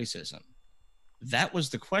systemic racism? That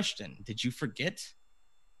was the question. Did you forget?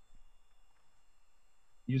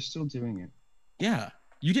 You're still doing it. Yeah.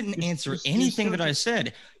 You didn't answer anything that I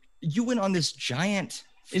said. You went on this giant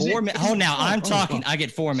Is it- 4 minutes. is Oh, it- now I'm oh, talking. God. I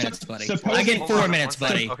get 4 minutes, buddy. I supposing- get Hold 4 on, minutes, one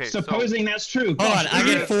second. buddy. Okay, so- Supposing that's true. Hold on, I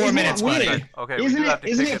get 4 isn't minutes, it buddy. weird? Okay, we Isn't do have to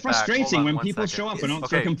isn't kick it it back. frustrating Hold on when one people second. show up and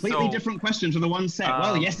answer Okay, completely so- different questions with the one set?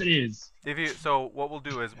 Well, yes, it is. So what we'll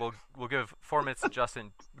do is we'll give 4 minutes to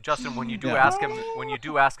Justin. Justin, when you do Yeah. ask him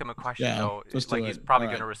a question, Yeah, though, let's do like it. he's probably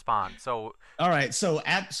All going to right. respond. So All right. So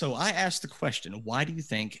I asked the question, why do you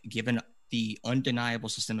think, given the undeniable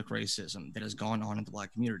systemic racism that has gone on in the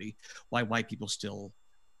Black community, why white people still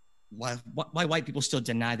white people still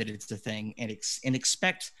deny that it's a thing and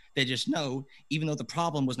expect they just know, even though the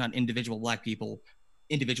problem was not individual black people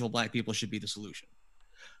should be the solution.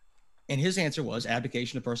 And his answer was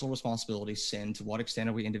abdication of personal responsibility, sin. To what extent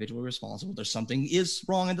are we individually responsible? There's something is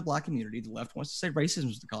wrong in the Black community. The left wants to say racism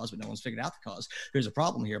is the cause, but no one's figured out the cause. There's a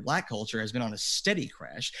problem here. Black culture has been on a steady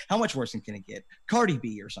crash. How much worse can it get? Cardi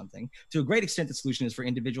B or something. To a great extent, the solution is for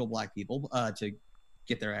individual Black people to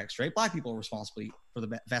get their act straight. Black people are responsible for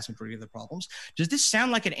the vast majority of the problems. Does this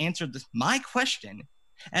sound like it answered my question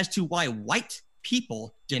as to why white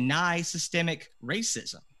people deny systemic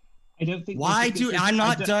racism? I don't think. I'm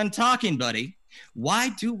not done talking, buddy. Why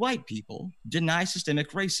do white people deny systemic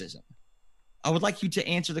racism? I would like you to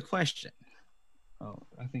answer the question. Oh,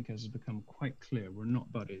 I think as has become quite clear, we're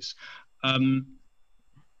not buddies. I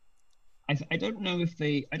don't know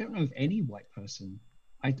if any white person.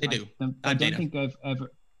 They do. I don't think I've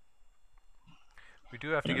ever. we do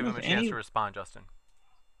have to I don't give know him a if chance any- to respond, Justin.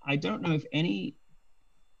 I don't know if any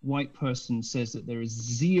white person says that there is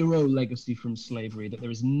zero legacy from slavery, that there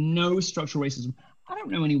is no structural racism. I don't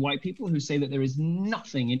know any white people who say that there is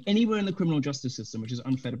nothing anywhere in the criminal justice system which is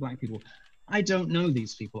unfair to Black people. I don't know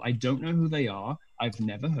these people. I don't know who they are. I've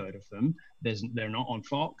never heard of them. They're not on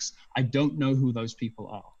Fox. I don't know who those people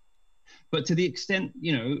are. But to the extent,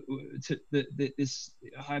 this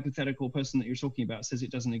hypothetical person that you're talking about says it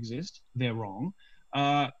doesn't exist, they're wrong.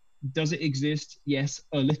 Does it exist? Yes,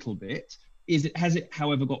 a little bit. Has it,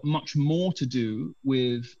 however, got much more to do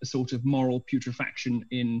with a sort of moral putrefaction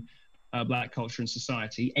in Black culture and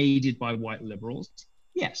society, aided by white liberals?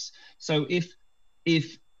 Yes. So if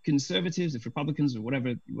conservatives, if Republicans, or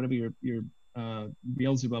whatever your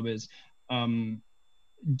Beelzebub is,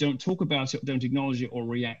 don't talk about it, don't acknowledge it, or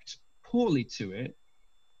react poorly to it,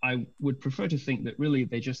 I would prefer to think that really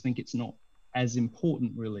they just think it's not as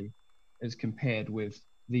important, really, as compared with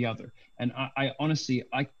the other. And I honestly,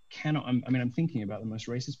 I cannot, I'm thinking about the most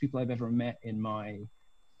racist people I've ever met in my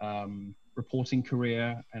reporting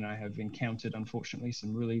career, and I have encountered, unfortunately,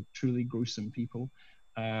 some really, truly gruesome people,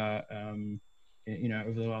 over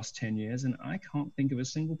the last 10 years, and I can't think of a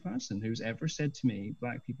single person who's ever said to me,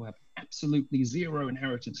 Black people have absolutely zero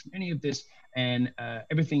inheritance from any of this, and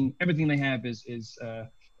everything they have is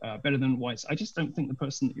better than whites. I just don't think the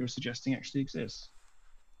person that you're suggesting actually exists.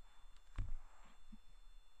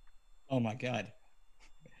 Oh my God.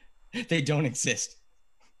 They don't exist.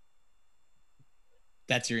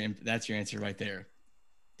 That's your answer right there.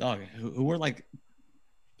 Dog, who were like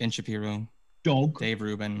Ben Shapiro, Dog. Dave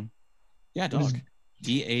Rubin. Yeah, dog.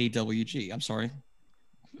 DAWG. I'm sorry.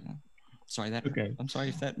 Okay. I'm sorry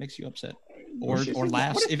if that makes you upset or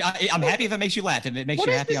laughs. I'm happy if it makes you laugh. If it makes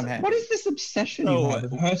you happy, I'm happy. What is this obsession you have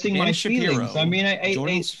with hurting Ben my Shapiro, feelings? I mean,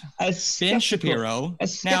 Ben Shapiro.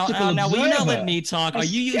 Now, will you not let me talk? Are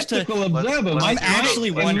you used to? Observer. I'm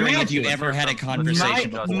actually wondering if you've Let's ever hear had a from-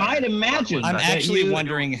 conversation. Might imagine. I'm actually We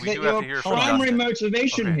wondering do that have your to hear from primary Justin.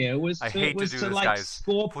 motivation Okay. here was I hate to do to this, like guys.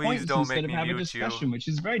 score Please points don't instead make of me have a mute you. discussion, which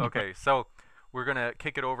is very Okay, so we're gonna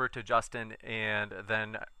kick it over to Justin, and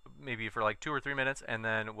then maybe for like 2 or 3 minutes, and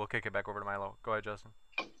then we'll kick it back over to Milo. Go ahead, Justin.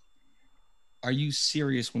 Are you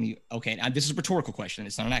serious when you? Okay, now this is a rhetorical question.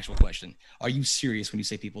 It's not an actual question. Are you serious when you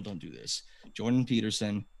say people don't do this? Jordan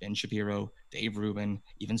Peterson, Ben Shapiro, Dave Rubin,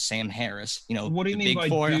 even Sam Harris. What do you the mean big by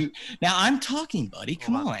four. do? Now I'm talking, buddy.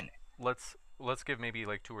 Come Hold on. Let's give maybe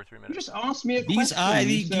like 2 or 3 You minutes. just asked me a These question.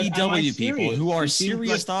 You said, "Am I IDW people serious?" who are You seemed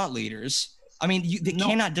serious like- thought leaders. I mean, they No.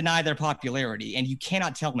 cannot deny their popularity, and you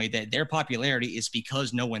cannot tell me that their popularity is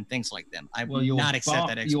because no one thinks like them. I will not accept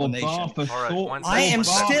that explanation. All right, one I am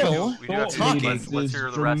second. still We do have to- talking. Let's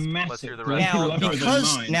hear the rest. Let's hear the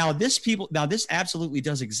rest. Now, this absolutely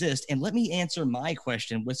does exist, and let me answer my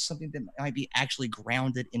question with something that might be actually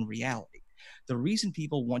grounded in reality. The reason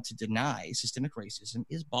people want to deny systemic racism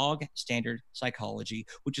is bog standard psychology,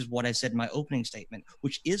 which is what I said in my opening statement,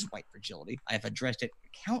 which is white fragility. I have addressed it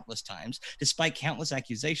countless times, despite countless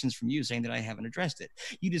accusations from you saying that I haven't addressed it.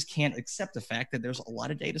 You just can't accept the fact that there's a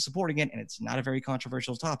lot of data supporting it, and it's not a very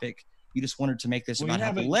controversial topic. You just wanted to make this about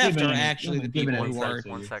how the left are actually the people who are.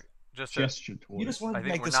 One sec. Just gesture You just wanted I to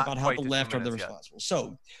think make we're this not about how quite the to 2 left are the minutes yet. responsible.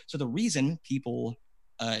 So the reason people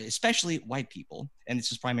especially white people, and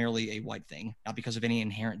this is primarily a white thing, not because of any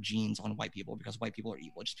inherent genes on white people, because white people are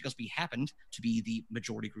evil, just because we happened to be the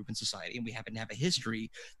majority group in society, and we happen to have a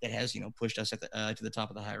history that has, pushed us to the top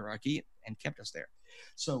of the hierarchy and kept us there.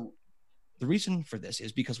 So the reason for this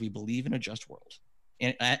is because we believe in a just world.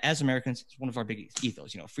 And as Americans, it's one of our big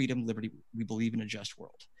ethos, freedom, liberty. We believe in a just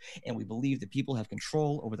world. And we believe that people have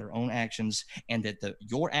control over their own actions, and that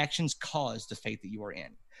your actions cause the fate that you are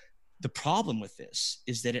in. The problem with this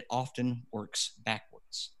is that it often works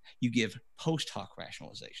backwards. You give post hoc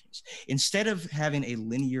rationalizations. Instead of having a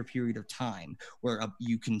linear period of time where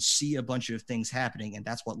you can see a bunch of things happening, and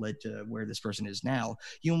that's what led to where this person is now,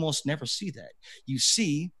 you almost never see that. You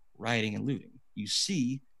see rioting and looting. You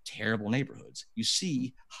see terrible neighborhoods. You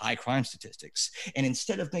see high crime statistics. And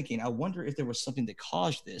instead of thinking, I wonder if there was something that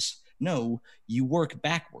caused this, no, you work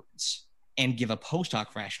backwards and give a post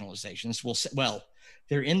hoc rationalizations. Well,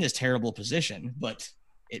 they're in this terrible position, but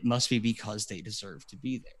it must be because they deserve to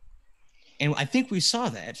be there. And I think we saw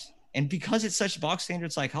that. And because it's such box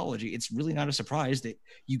standard psychology, it's really not a surprise that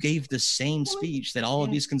you gave the same speech that all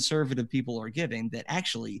of these conservative people are giving, that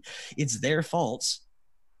actually it's their faults.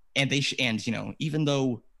 And even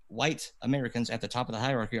though white Americans at the top of the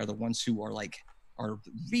hierarchy are the ones who are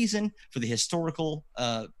the reason for the historical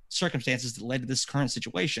circumstances that led to this current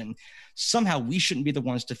situation, somehow we shouldn't be the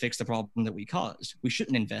ones to fix the problem that we caused. We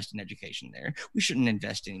shouldn't invest in education there. We shouldn't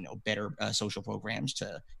invest in better social programs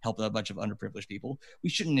to help a bunch of underprivileged people. We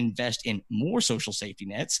shouldn't invest in more social safety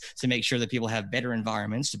nets to make sure that people have better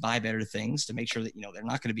environments, to buy better things, to make sure that they're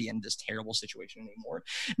not going to be in this terrible situation anymore.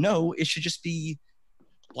 No, it should just be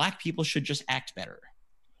Black people should just act better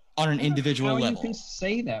on an individual level. You can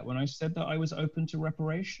say that when I said that I was open to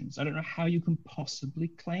reparations. I don't know how you can possibly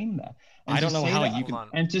claim that. I don't know how you can.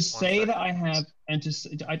 And to say that I have,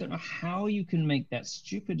 I don't know how you can make that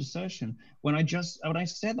stupid assertion when I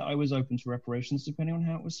said that I was open to reparations depending on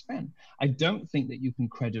how it was spent. I don't think that you can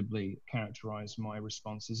credibly characterize my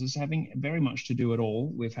responses as having very much to do at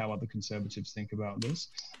all with how other conservatives think about this.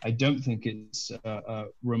 I don't think it's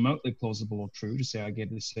remotely plausible or true to say I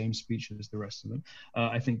gave the same speech as the rest of them.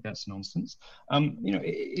 I think that's nonsense.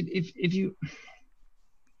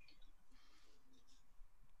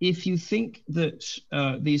 If you think that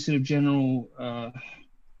these sort of general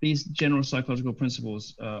psychological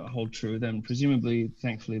principles hold true, then presumably,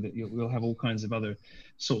 thankfully, that we'll have all kinds of other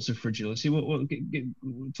sorts of fragility.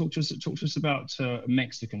 Talk to us about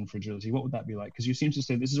Mexican fragility. What would that be like? Because you seem to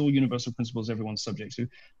say this is all universal principles everyone's subject to.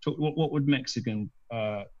 What would Mexican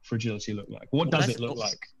fragility look like? What does it look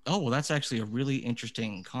like? Oh, well, that's actually a really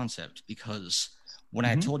interesting concept, because when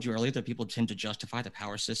I told you earlier that people tend to justify the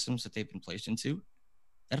power systems that they've been placed into,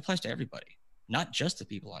 that applies to everybody, not just the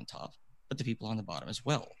people on top, but the people on the bottom as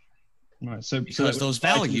well. Right. So because those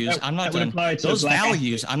values, I'm not done. Those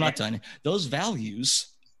values, I'm not done. Those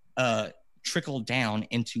values trickle down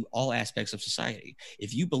into all aspects of society.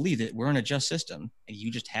 If you believe that we're in a just system and you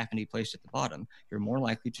just happen to be placed at the bottom, you're more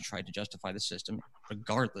likely to try to justify the system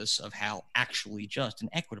regardless of how actually just and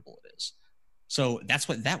equitable it is. So that's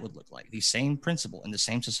what that would look like. The same principle in the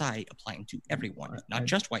same society applying to everyone, not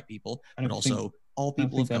just white people, but also all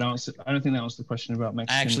people of color. I don't think that answers the question about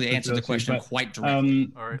Mexican. I actually answered the question quite directly.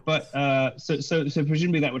 All right. But so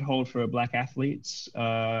presumably that would hold for Black athletes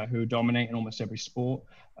who dominate in almost every sport.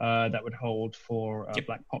 That would hold for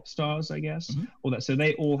Black pop stars, I guess. All that. So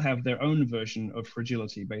they all have their own version of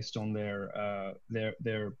fragility based on their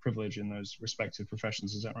privilege in those respective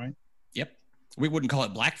professions. Is that right? Yep. We wouldn't call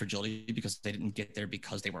it Black fragility because they didn't get there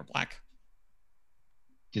because they were Black.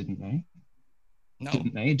 Didn't they? No.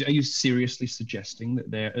 Didn't they? Are you seriously suggesting that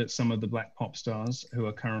they're some of the Black pop stars who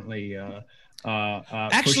are currently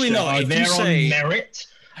actually no? Are there on merit?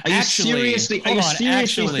 Are you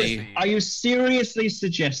seriously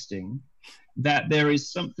suggesting that there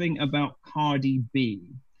is something about Cardi B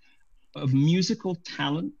of musical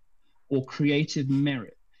talent or creative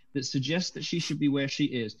merit that suggests that she should be where she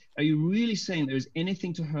is? Are you really saying there is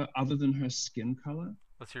anything to her other than her skin color?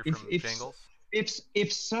 Let's hear from Jangles.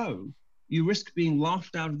 If so, you risk being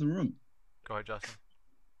laughed out of the room. Go ahead, Justin.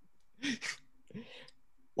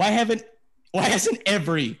 Why hasn't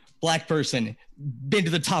every Black person been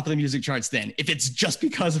to the top of the music charts then, if it's just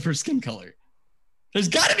because of her skin color? There's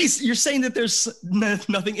got to be, you're saying that there's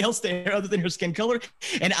nothing else there other than her skin color,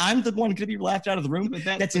 and I'm the one going to be laughed out of the room?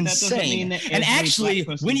 That's insane. And actually,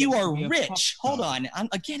 when you are rich, hold on, I'm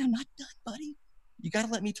not done, buddy. You got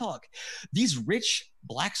to let me talk. These rich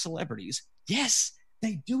Black celebrities, yes,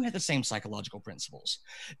 they do have the same psychological principles.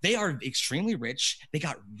 They are extremely rich. They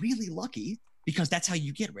got really lucky. because that's how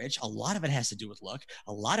you get rich. A lot of it has to do with luck.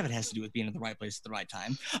 A lot of it has to do with being in the right place at the right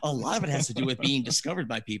time. A lot of it has to do with being discovered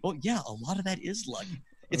by people. Yeah, a lot of that is luck.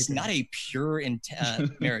 It's not a pure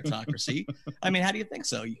meritocracy. I mean, how do you think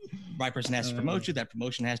so? Right person has to promote you. That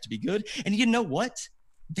promotion has to be good. And you know what?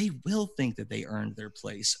 They will think that they earned their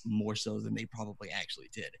place more so than they probably actually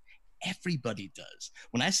did. Everybody does.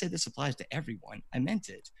 When I say this applies to everyone, I meant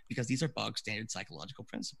it because these are bog standard psychological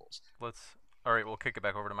principles. All right, we'll kick it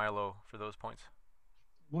back over to Milo for those points.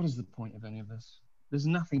 What is the point of any of this? There's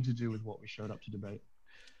nothing to do with what we showed up to debate.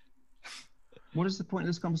 What is the point of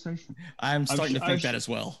this conversation? I'm starting to think that as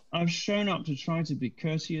well. I've shown up to try to be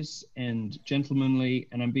courteous and gentlemanly,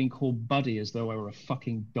 and I'm being called buddy as though I were a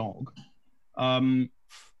fucking dog. And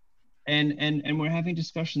we're having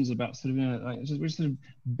discussions about sort of, we're sort of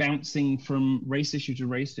bouncing from race issue to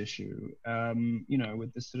race issue,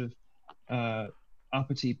 with this sort of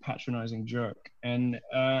uppity, patronizing jerk. And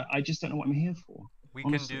I just don't know what I'm here for.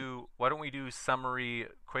 Why don't we do summary,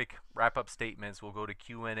 quick wrap-up statements? We'll go to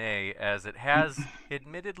Q&A as it has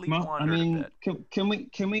admittedly wandered a bit. Can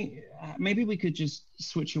we, maybe we could just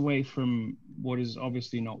switch away from what is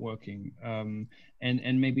obviously not working,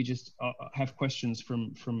 and maybe just have questions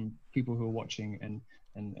from people who are watching and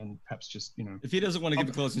perhaps just, If he doesn't want to give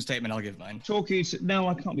a closing statement, I'll give mine. No,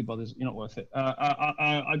 I can't be bothered. You're not worth it.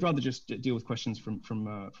 I'd rather just deal with questions from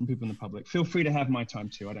people in the public. Feel free to have my time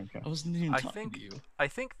too. I don't care. I wasn't even talking to you. I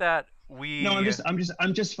think that we. No,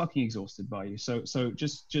 I'm just fucking exhausted by you. So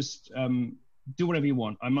just do whatever you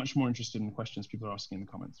want. I'm much more interested in the questions people are asking in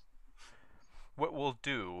the comments. What we'll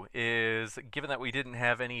do is, given that we didn't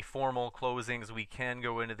have any formal closings, we can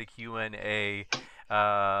go into the Q&A.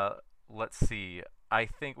 Let's see. I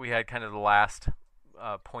think we had kind of the last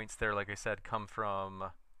points there, like I said, come from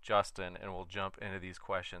Justin, and we'll jump into these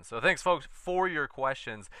questions. So thanks, folks, for your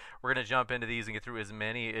questions. We're going to jump into these and get through as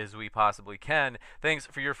many as we possibly can. Thanks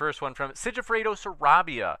for your first one from Sigifredo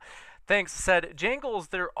Sarabia. Thanks. Said, Jangles,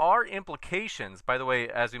 there are implications. By the way,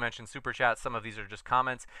 as we mentioned, Super Chat, some of these are just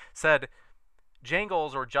comments. Said,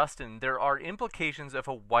 Jangles or Justin, there are implications if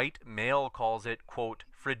a white male calls it, quote,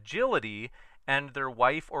 fragility, and their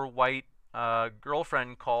wife or white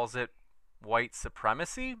girlfriend calls it white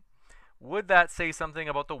supremacy. Would that say something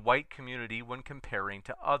about the white community when comparing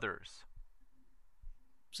to others?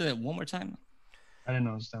 Say that one more time. I didn't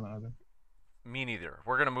understand that either. Me neither.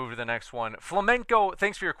 We're going to move to the next one. Flamenco,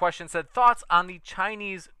 thanks for your question, said, thoughts on the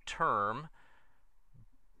Chinese term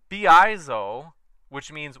biaizo, which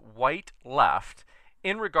means white left,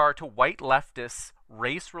 in regard to white leftists'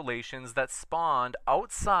 race relations that spawned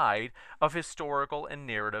outside of historical and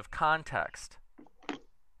narrative context.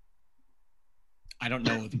 I don't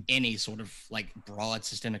know of any sort of broad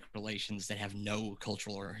systemic relations that have no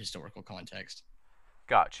cultural or historical context.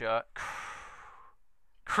 Gotcha.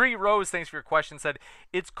 Cree Rose, thanks for your question, said,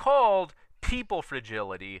 it's called people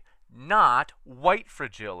fragility, not white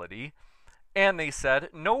fragility. And they said,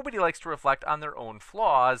 nobody likes to reflect on their own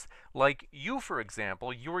flaws. Like you, for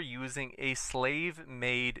example, you are using a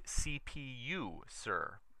slave-made CPU,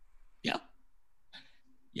 sir. Yeah.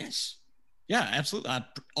 Yes. Yeah, absolutely.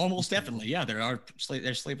 Almost definitely. Yeah,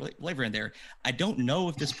 there's slave labor in there. I don't know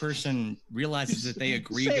if this person realizes that they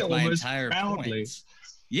agree with my entire point.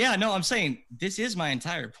 Yeah, no, I'm saying this is my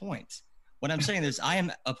entire point. What I'm saying is I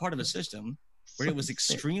am a part of a system where it was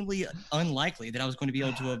extremely unlikely that I was going to be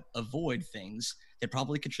able to avoid things that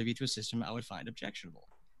probably contribute to a system I would find objectionable.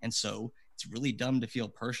 And so it's really dumb to feel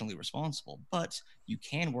personally responsible, but you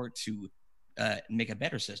can work to make a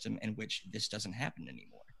better system in which this doesn't happen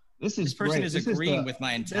anymore. This person is agreeing with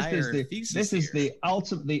my entire thesis. This is the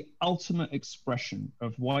ultimate expression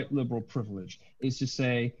of white liberal privilege, is to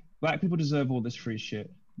say black people deserve all this free shit.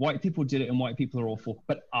 White people did it, and white people are awful.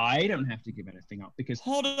 But I don't have to give anything up because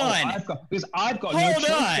I've got no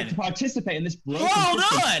choice to participate in this broken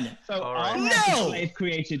system. So I have the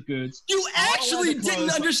slave-created goods. You actually didn't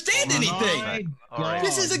understand anything.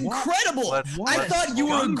 This is incredible. I thought you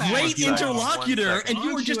were a great interlocutor, and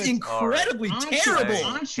you were just incredibly terrible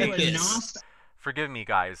at this. Forgive me,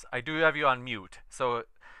 guys. I do have you on mute. So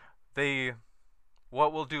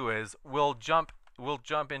what we'll do is we'll jump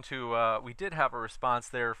into, we did have a response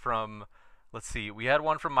there from, let's see, we had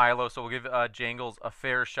one from Milo, so we'll give Jangles a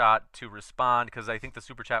fair shot to respond, because I think the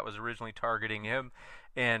Super Chat was originally targeting him,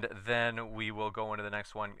 and then we will go into the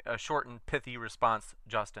next one. A short and pithy response,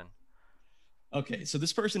 Justin. Okay, so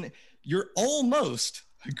this person, you're almost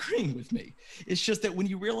agreeing with me. It's just that when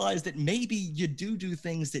you realize that maybe you do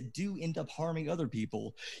things that do end up harming other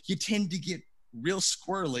people, you tend to get real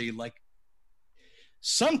squirrely, like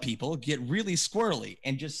some people get really squirrely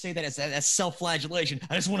and just say that as self-flagellation.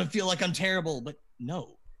 I just want to feel like I'm terrible. But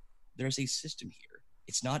no, there's a system here.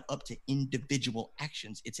 It's not up to individual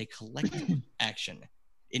actions. It's a collective action.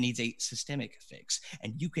 It needs a systemic fix.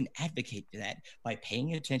 And you can advocate for that by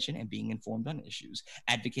paying attention and being informed on issues,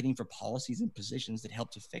 advocating for policies and positions that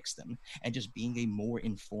help to fix them, and just being a more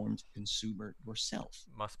informed consumer yourself.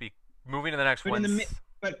 Must be moving to the next But one.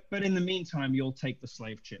 but in the meantime, you'll take the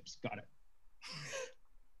slave chips. Got it.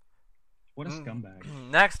 What a scumbag.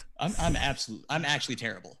 Next. I'm actually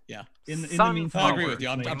terrible. Yeah. In the Sunflower. meantime, I agree with you.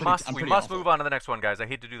 I'm We pretty must awful. move on to the next one, guys. I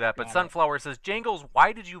hate to do that, but Got it. Sunflower says, Jangles,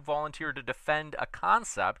 why did you volunteer to defend a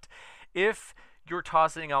concept if you're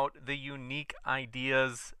tossing out the unique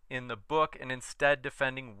ideas in the book and instead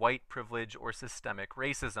defending white privilege or systemic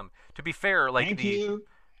racism? To be fair,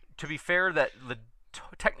 to be fair, that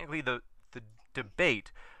technically the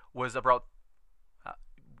debate was about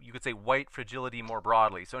you could say white fragility more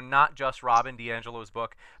broadly. So not just Robin DiAngelo's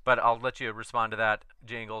book, but I'll let you respond to that,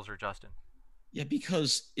 Jangles or Justin. Yeah,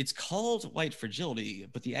 because it's called white fragility,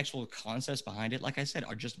 but the actual concepts behind it, like I said,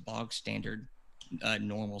 are just bog standard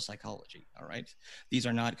normal psychology. All right. These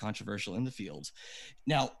are not controversial in the field.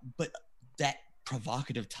 Now, but that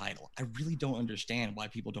provocative title, I really don't understand why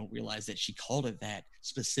people don't realize that she called it that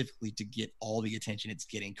specifically to get all the attention it's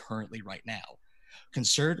getting currently right now.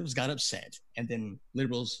 Conservatives got upset, and then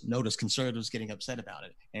liberals noticed conservatives getting upset about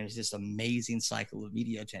it. And it's this amazing cycle of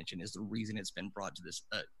media attention is the reason it's been brought to this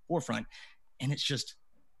forefront. And it's just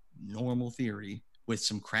normal theory with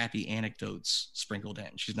some crappy anecdotes sprinkled in.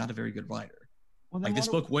 She's not a very good writer. Well, like this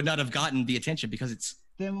book would not have gotten the attention because it's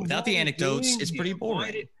without the anecdotes, it's pretty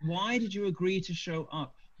boring. Why did you agree to show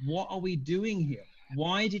up? What are we doing here?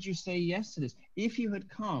 Why did you say yes to this? If you had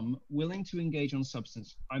come willing to engage on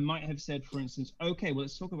substance, I might have said, for instance, okay, well,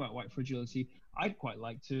 let's talk about white fragility. I'd quite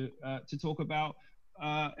like to talk about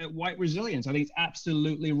white resilience. I think it's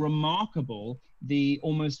absolutely remarkable the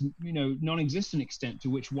almost non-existent extent to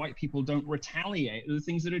which white people don't retaliate the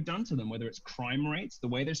things that are done to them, whether it's crime rates, the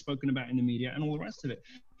way they're spoken about in the media, and all the rest of it.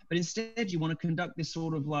 But instead, you want to conduct this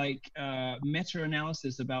sort of like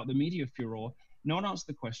meta-analysis about the media furor, not answer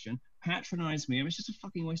the question, patronize me. I mean, it's just a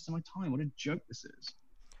fucking waste of my time. What a joke this is.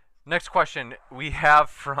 Next question we have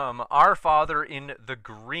from Our Father in the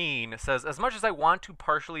Green. Says, as much as I want to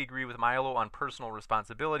partially agree with Milo on personal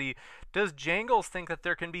responsibility, does Jangles think that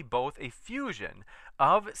there can be both a fusion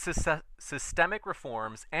of systemic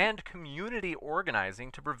reforms and community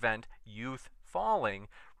organizing to prevent youth falling,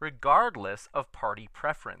 regardless of party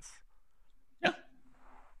preference? Yeah.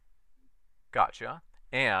 Gotcha.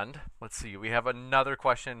 And let's see, we have another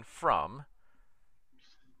question from,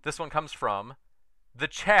 this one comes from the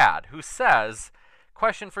Chad, who says,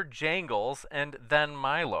 question for Jangles and then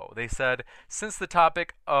Milo. They said, since the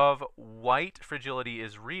topic of white fragility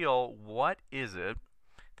is real, what is it?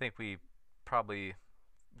 I think we probably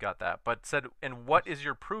got that, but said, and what is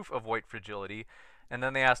your proof of white fragility? And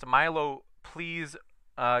then they asked, Milo, please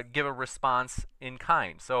give a response in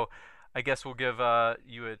kind. So I guess we'll give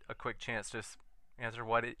you a quick chance to answer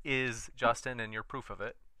what it is, Justin, and your proof of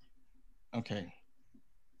it. Okay.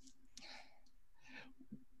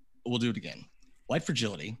 We'll do it again. White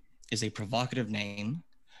fragility is a provocative name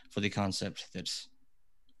for the concept that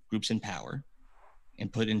groups in power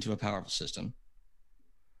and put into a powerful system.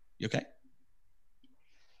 You okay?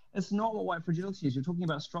 It's not what white fragility is. You're talking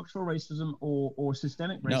about structural racism or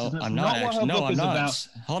systemic racism. No, I'm not actually. No, I'm not.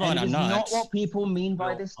 Hold on, I'm not. It's not what people mean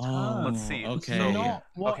by this term. Let's see. Okay. It's not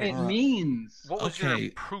what it means. What was your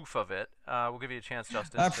proof of it? We'll give you a chance,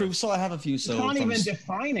 Justin. Proof. So I have a few. So you can't even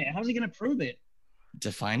define it. How's he going to prove it?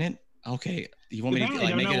 Define it? Okay. You want me to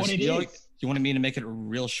like make it? You wanted me to make it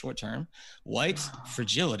real short term? White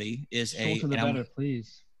fragility is Shorter the better,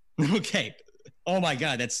 please. Okay. Oh my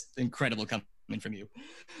God, that's incredible coming from you.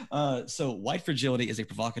 So white fragility is a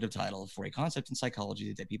provocative title for a concept in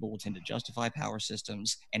psychology that people will tend to justify power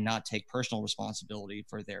systems and not take personal responsibility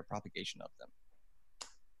for their propagation of them.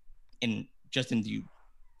 And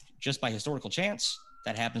just by historical chance,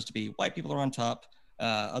 that happens to be white people are on top.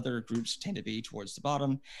 Other groups tend to be towards the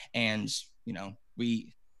bottom, and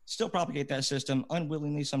we still propagate that system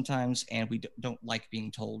unwillingly sometimes, and we don't like being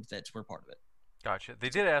told that we're part of it. Gotcha. They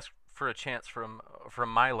did ask for a chance from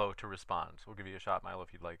Milo to respond, so we'll give you a shot, Milo,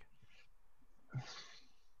 if you'd like.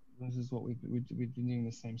 This is what we've been doing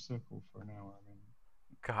the same circle for an hour. I mean,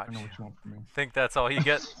 gotcha. I don't know what you want from me. Think that's all you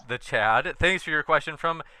get, the Chad. Thanks for your question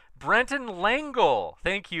from Brenton Langle.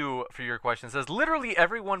 Thank you for your question. It says, literally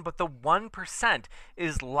everyone but the 1%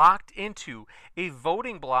 is locked into a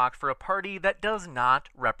voting block for a party that does not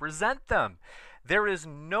represent them. There is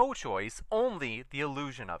no choice, only the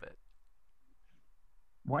illusion of it.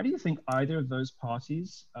 Why do you think either of those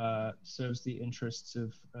parties serves the interests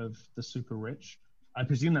of the super rich? I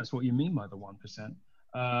presume that's what you mean by the 1%.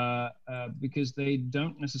 Because they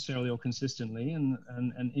don't necessarily or consistently, and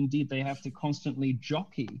indeed they have to constantly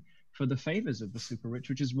jockey for the favors of the super rich,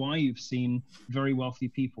 which is why you've seen very wealthy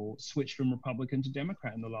people switch from Republican to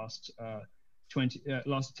Democrat in the last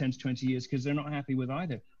 10 to 20 years, because they're not happy with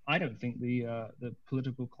either. I don't think the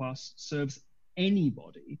political class serves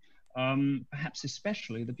anybody, perhaps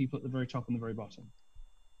especially the people at the very top and the very bottom.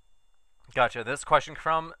 Gotcha. This question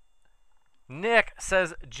from Nick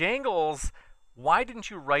says, Jangles, why didn't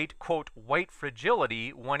you write, quote, white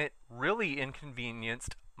fragility when it really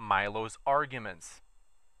inconvenienced Milo's arguments?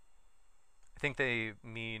 I think they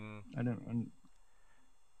mean...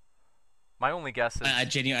 My only guess is... I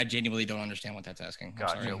genuinely don't understand what that's asking.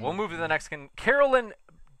 Gotcha. We'll move to the next one.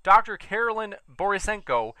 Dr. Carolyn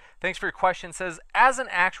Borisenko, thanks for your question, says, as an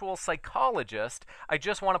actual psychologist, I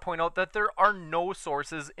just want to point out that there are no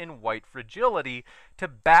sources in White Fragility to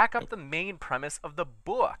back up the main premise of the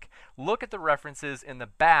book. Look at the references in the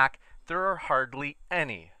back. There are hardly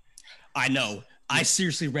any. I know. I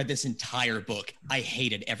seriously read this entire book. I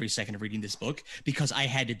hated every second of reading this book because I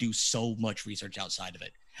had to do so much research outside of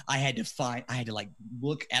it. I had to like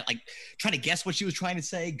look at, like, try to guess what she was trying to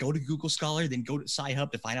say, go to Google Scholar, then go to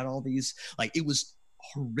Sci-Hub to find out all these. Like, it was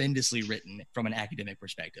horrendously written from an academic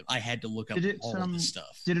perspective. I had to look up all of this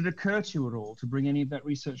stuff. Did it occur to you at all to bring any of that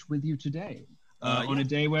research with you today? On a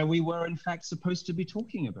day where we were, in fact, supposed to be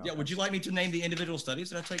talking about. Yeah, would you like me to name the individual studies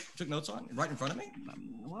that I took notes on right in front of me?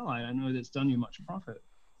 Well, I know that's done you much profit.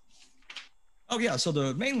 Oh, yeah. So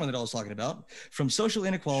the main one that I was talking about, from social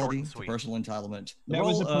inequality to personal entitlement. That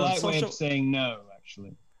was a polite way of saying no,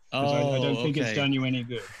 actually. I don't think it's done you any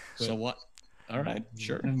good. So what? All right,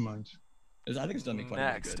 sure. Never mind. I think it's done me quite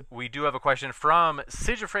Next, good. we do have a question from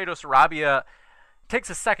Sigifredo Sarabia. Takes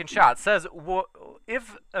a second shot. Says,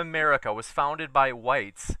 if America was founded by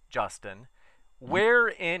whites, Justin, where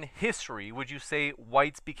in history would you say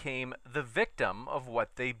whites became the victim of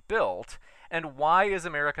what they built? And why is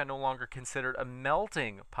America no longer considered a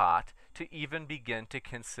melting pot to even begin to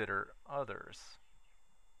consider others?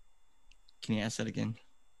 Can you ask that again?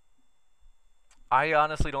 I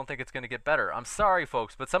honestly don't think it's going to get better. I'm sorry,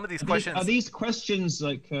 folks, but some of these questions... Are these questions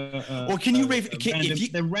like... well, can you...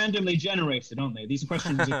 They're randomly generated, aren't they? These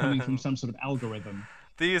questions are coming from some sort of algorithm.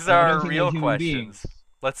 These are real questions. Beings.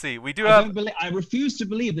 Let's see. We do have... I refuse to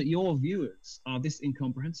believe that your viewers are this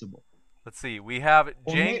incomprehensible. Let's see. We have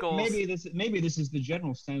Jangles... Maybe this is the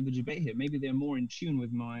general stand of the debate here. Maybe they're more in tune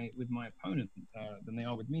with my opponent than they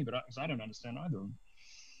are with me, but I don't understand either of them.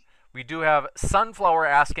 We do have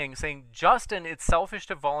Sunflower saying, Justin, it's selfish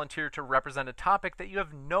to volunteer to represent a topic that you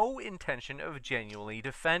have no intention of genuinely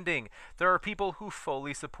defending. There are people who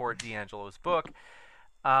fully support D'Angelo's book.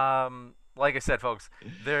 Like I said, folks,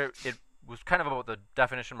 it was kind of about the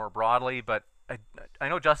definition more broadly, but I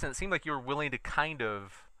know, Justin, it seemed like you were willing to kind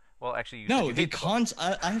of... Well, actually,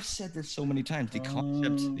 I've said this so many times. The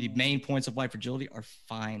concepts, the main points of white fragility are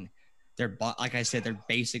fine. They're, like I said, they're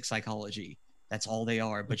basic psychology. That's all they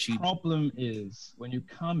are. But the problem is when you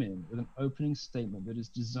come in with an opening statement that is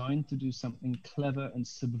designed to do something clever and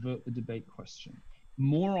subvert the debate question,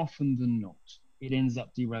 more often than not, it ends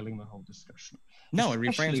up derailing the whole discussion. No, it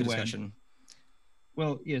reframes the discussion.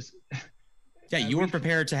 Well, yes. Yeah, you were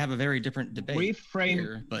prepared to have a very different debate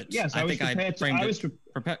here, but yes, I was prepared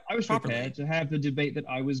to have the debate that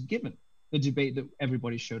I was given, the debate that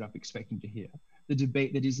everybody showed up expecting to hear, the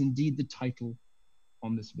debate that is indeed the title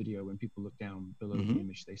on this video when people look down below the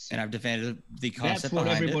image they see. And I've defended the concept That's what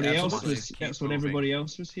everybody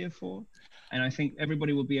else was here for. And I think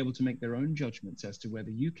everybody will be able to make their own judgments as to whether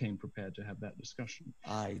you came prepared to have that discussion.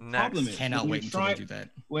 I cannot wait until we do that.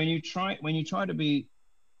 When you try to be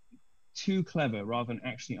too clever rather than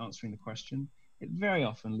actually answering the question, it very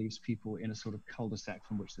often leaves people in a sort of cul-de-sac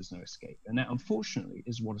from which there's no escape. And that, unfortunately,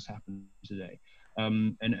 is what has happened today.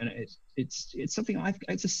 And it's something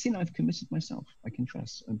it's a sin I've committed myself, I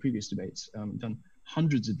confess, in previous debates. Done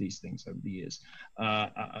hundreds of these things over the years,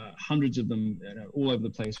 hundreds of them all over the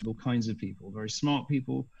place with all kinds of people, very smart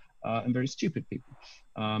people and very stupid people.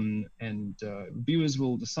 Viewers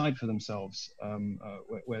will decide for themselves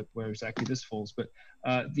where exactly this falls. But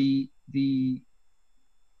the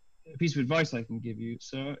piece of advice I can give you,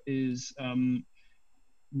 sir, is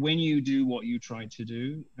when you do what you try to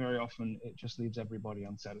do, very often it just leaves everybody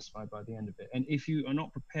unsatisfied by the end of it. And if you are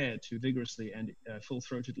not prepared to vigorously and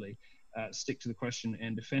full-throatedly stick to the question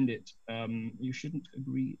and defend it, you shouldn't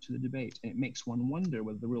agree to the debate. And it makes one wonder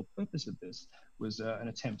whether the real purpose of this was an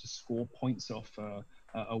attempt to score points off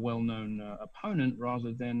a well-known opponent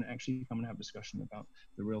rather than actually come and have a discussion about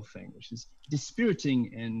the real thing, which is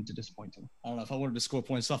dispiriting and disappointing. I don't know if I wanted to score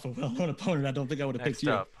points off a well-known opponent. I don't think I would have picked you.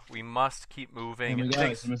 Next up, we must keep moving. There we go.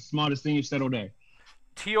 It's the smartest thing you've said all day.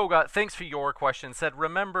 Tio got thanks for your question. Said,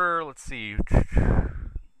 remember, let's see.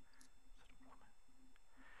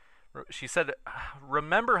 She said,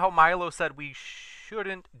 remember how Milo said we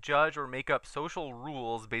shouldn't judge or make up social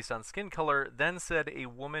rules based on skin color, then said a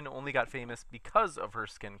woman only got famous because of her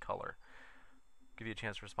skin color. Give you a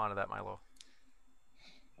chance to respond to that, Milo.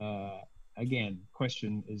 Again,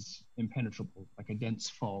 question is impenetrable, like a dense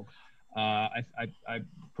fog. I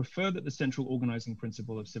prefer that the central organizing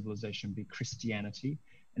principle of civilization be Christianity.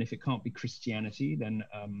 And if it can't be Christianity, then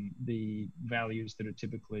the values that are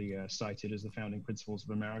typically cited as the founding principles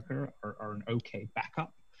of America are an okay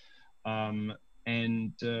backup.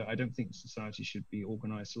 And I don't think society should be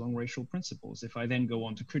organized along racial principles. If I then go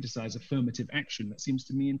on to criticize affirmative action, that seems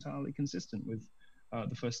to me entirely consistent with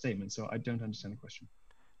the first statement. So I don't understand the question.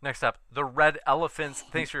 Next up, the Red Elephants,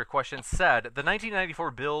 thanks for your question, said the 1994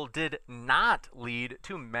 bill did not lead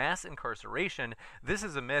to mass incarceration. This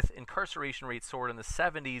is a myth. Incarceration rates soared in the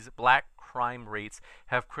 70s. Black crime rates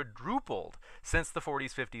have quadrupled since the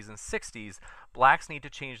 40s, 50s, and 60s. Blacks need to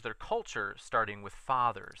change their culture, starting with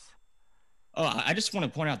fathers. Oh, I just want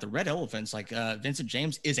to point out the Red Elephants, like Vincent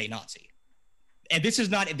James is a Nazi. And this is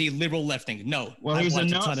not the liberal left thing. No. Well, he's a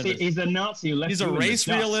Nazi. He's a Nazi who left. He's a race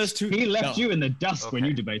realist who he left you in the dust when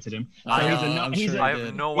you debated him. So I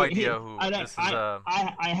have no idea who.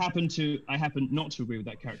 I happen not to agree with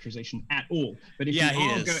that characterization at all. But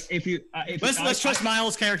if let's trust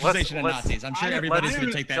Miles' characterization of Nazis. I'm sure everybody's going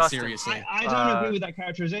to take that seriously. I don't agree with that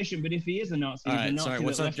characterization. But if he is a Nazi, he's a Nazi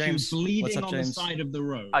that left you bleeding on the side of the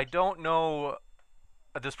road. I don't know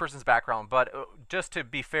this person's background, but just to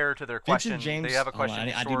be fair to their question, they have a question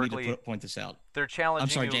historically. I do need to point this out. They're challenging. I'm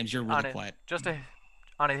sorry, James, you're really quiet. Just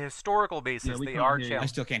on a historical basis, they are challenging. I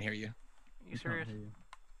still can't hear you. You serious?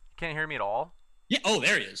 Can't hear me at all? Yeah. Oh,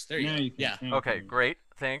 there he is. There you go. Yeah. Okay, great.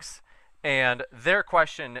 Thanks. And their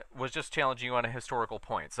question was just challenging you on a historical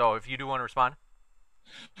point. So if you do want to respond.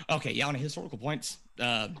 Okay. Yeah. On a historical point,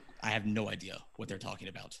 I have no idea what they're talking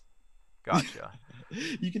about. Gotcha.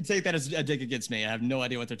 You can take that as a dig against me. I have no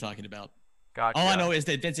idea what they're talking about. Gotcha. All I know is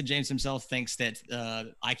that Vincent James himself thinks that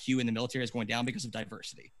IQ in the military is going down because of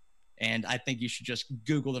diversity. And I think you should just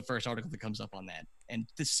Google the first article that comes up on that and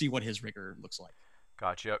to see what his rigor looks like.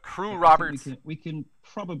 Gotcha. Crew Roberts. We can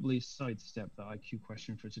probably sidestep the IQ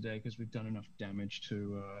question for today because we've done enough damage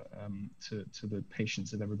to the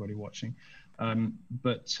patience of everybody watching.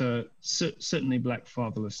 But certainly black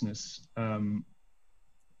fatherlessness,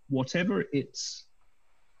 whatever its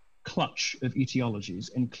clutch of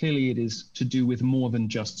etiologies, and clearly it is to do with more than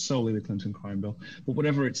just solely the Clinton crime bill, but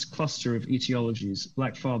whatever its cluster of etiologies,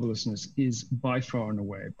 black fatherlessness is by far and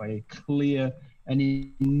away, by a clear and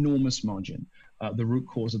enormous margin, the root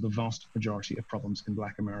cause of the vast majority of problems in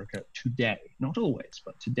Black America today. Not always,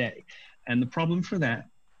 but today. And the problem for that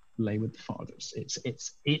lay with the fathers.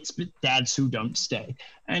 It's dads who don't stay.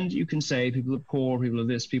 And you can say people are poor, people are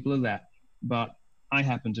this, people are that, but I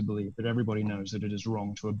happen to believe that everybody knows that it is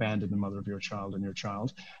wrong to abandon the mother of your child and your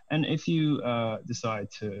child. And if you decide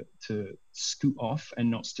to scoot off and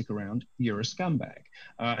not stick around, you're a scumbag.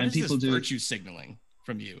 And people do virtue signaling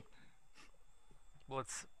from you.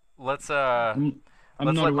 Let's let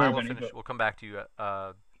Milo finish. We'll come back to you.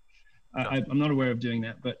 I'm not aware of doing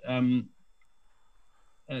that, but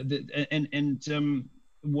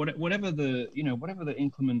whatever the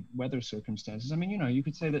inclement weather circumstances, I mean, you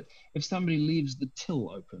could say that if somebody leaves the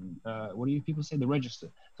till open, what do you people say, the register?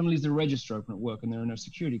 Someone leaves the register open at work and there are no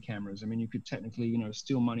security cameras. I mean, you could technically,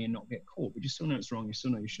 steal money and not get caught, but you still know it's wrong. You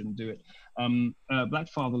still know you shouldn't do it. Black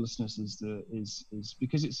fatherlessness is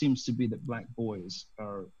because it seems to be that black boys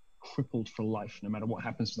are crippled for life, no matter what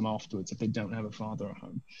happens to them afterwards if they don't have a father at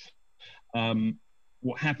home.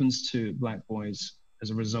 What happens to black boys as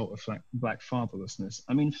a result of black fatherlessness,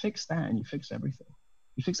 I mean, fix that and you fix everything.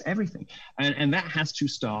 You fix everything. And that has to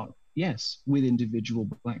start, yes, with individual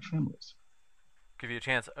black families. Give you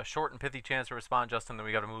a short and pithy chance to respond, Justin, then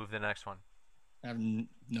we got to move to the next one. I have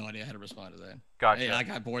no idea how to respond to that. Gotcha. Hey, I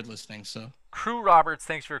got bored listening, so. Crew Roberts,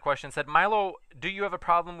 thanks for your question, said, Milo, do you have a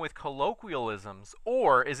problem with colloquialisms,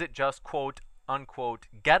 or is it just, quote, unquote,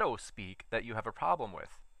 ghetto speak that you have a problem with?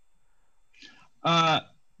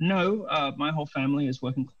 No, my whole family is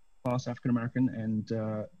working class African American, and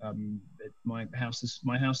my house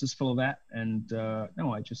is full of that. And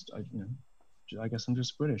no, I guess I'm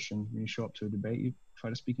just British, and when you show up to a debate, you try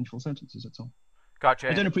to speak in full sentences. That's all. Gotcha.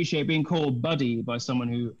 I don't appreciate being called buddy by someone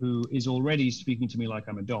who is already speaking to me like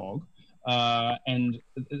I'm a dog. And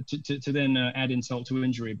to then add insult to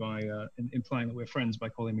injury by implying that we're friends by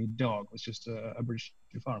calling me dog was just a bridge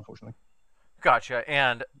too far, unfortunately. Gotcha.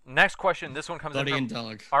 And next question, this one comes Buddy in and from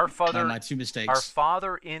dog. our father. My two mistakes. Our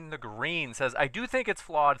father in the green says, I do think it's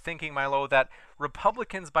flawed thinking, Milo, that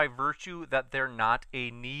Republicans, by virtue that they're not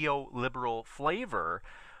a neoliberal flavor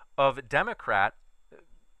of Democrat,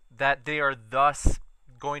 that they are thus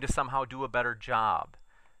going to somehow do a better job.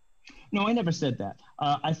 No, I never said that.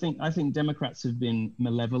 I think Democrats have been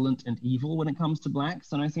malevolent and evil when it comes to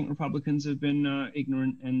blacks, and I think Republicans have been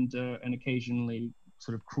ignorant and occasionally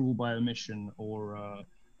sort of cruel by omission or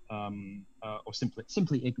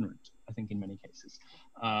simply ignorant. I think in many cases,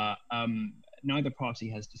 neither party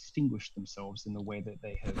has distinguished themselves in the way that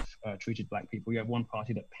they have treated black people. You have one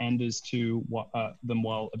party that panders to them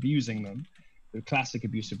while abusing them. The classic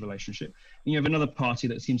abusive relationship. And you have another party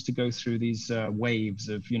that seems to go through these waves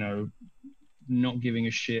of, not giving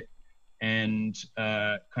a shit and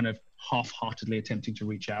kind of half-heartedly attempting to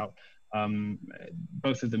reach out.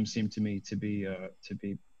 Both of them seem to me to be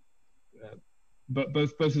but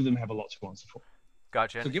both of them have a lot to answer for.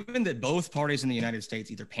 Gotcha. So given that both parties in the United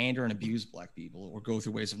States either pander and abuse black people or go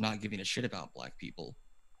through ways of not giving a shit about black people,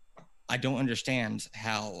 I don't understand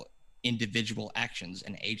how individual actions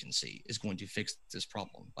and agency is going to fix this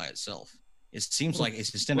problem by itself. It seems like a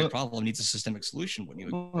systemic problem needs a systemic solution. Wouldn't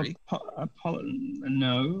you agree?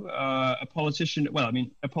 No, a politician. Well, I mean,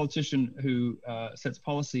 a politician who sets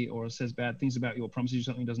policy or says bad things about you or promises you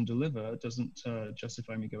something doesn't deliver doesn't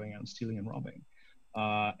justify me going out and stealing and robbing.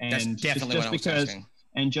 And that's definitely what I was asking.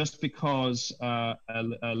 And just because a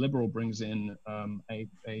liberal brings in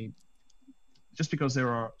just because there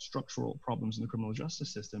are structural problems in the criminal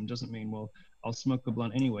justice system doesn't mean, well, I'll smoke a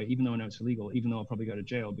blunt anyway, even though I know it's illegal, even though I'll probably go to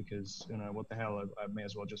jail because, what the hell, I may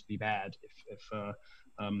as well just be bad if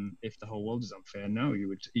the whole world is unfair. No, you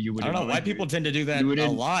would. I don't know. White people tend to do that a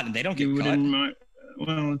lot, and they don't get caught.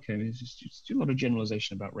 Well, okay, it's just a lot of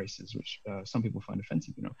generalization about races, which some people find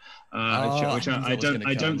offensive, which I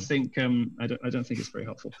don't think it's very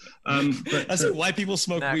helpful. But I said white people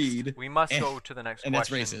smoke weed. We must go to the next question. And that's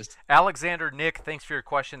racist. Alexander Nick, thanks for your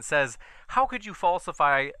question, says, how could you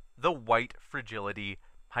falsify the white fragility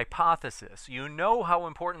hypothesis? You know how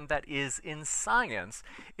important that is in science.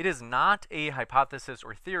 It is not a hypothesis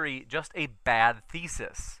or theory, just a bad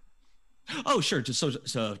thesis. Oh, sure.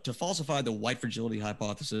 So to falsify the white fragility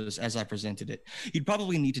hypothesis as I presented it, you'd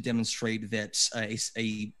probably need to demonstrate that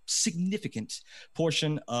a significant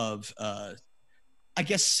portion of, I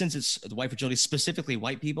guess since it's the white fragility, specifically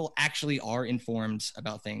white people actually are informed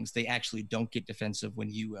about things. They actually don't get defensive when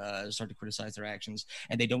you start to criticize their actions,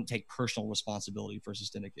 and they don't take personal responsibility for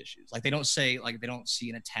systemic issues. Like they don't see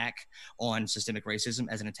an attack on systemic racism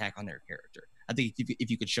as an attack on their character. I think if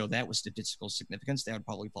you could show that with statistical significance, that would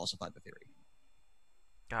probably falsify the theory.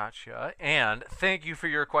 Gotcha. And thank you for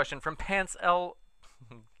your question from Pants L.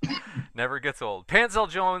 Never gets old. Pansel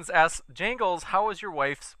Jones asks, Jangles, how is your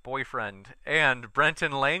wife's boyfriend? And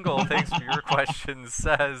Brenton Langle, thanks for your question,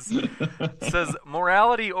 says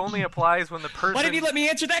morality only applies when the person... Why didn't you let me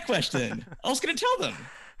answer that question? I was going to tell them.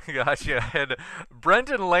 Gotcha. And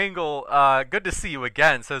Brenton Langle, good to see you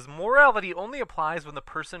again, says morality only applies when the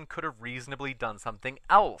person could have reasonably done something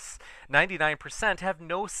else. 99% have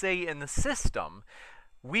no say in the system.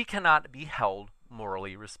 We cannot be held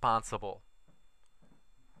morally responsible.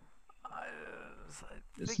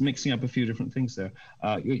 It's mixing up a few different things there.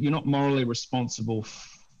 You're not morally responsible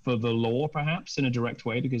for the law, perhaps, in a direct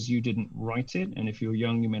way, because you didn't write it. And if you're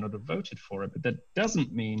young, you may not have voted for it. But that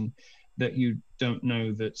doesn't mean that you don't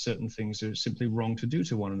know that certain things are simply wrong to do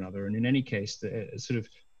to one another. And in any case, the sort of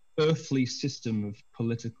earthly system of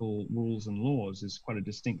political rules and laws is quite a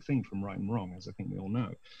distinct thing from right and wrong, as I think we all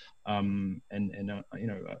know.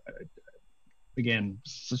 Again,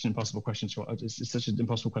 such an impossible question it's such an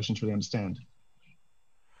impossible question to really understand.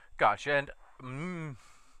 Gotcha. And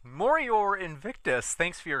Morior Invictus,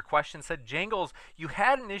 thanks for your question, said, Jangles, you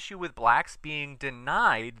had an issue with blacks being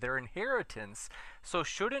denied their inheritance, so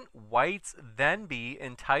shouldn't whites then be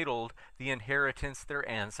entitled the inheritance their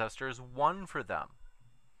ancestors won for them?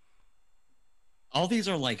 All these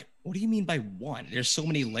are like, what do you mean by one? There's so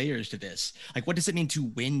many layers to this. Like, what does it mean to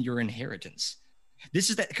win your inheritance?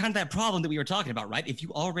 This is that problem that we were talking about, right? If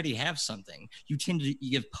you already have something, you tend to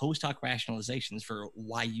give post hoc rationalizations for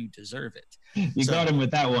why you deserve it. You got him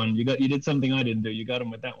with that one. You did something I didn't do. You got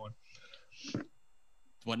him with that one.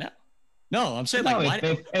 What now? No, I'm saying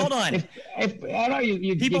hold on. I know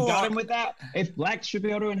you got him with that. If blacks should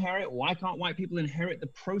be able to inherit, why can't white people inherit the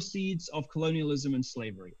proceeds of colonialism and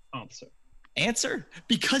slavery? Answer?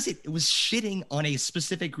 Because it was shitting on a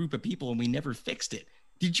specific group of people and we never fixed it.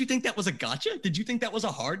 Did you think that was a gotcha? Did you think that was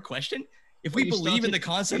a hard question? If Well, we you believe in started- the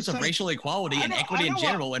concepts you of started- racial equality I and know- equity I in know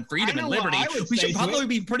general what- and freedom I and know what liberty, I would we say should to probably it.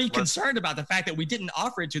 be pretty concerned about the fact that we didn't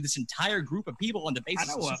offer it to this entire group of people on the I basis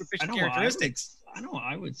know of what superficial I know what characteristics. I know what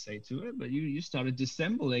I would say to it, but you started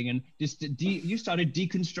dissembling and just you started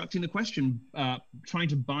deconstructing the question, trying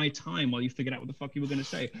to buy time while you figured out what the fuck you were going to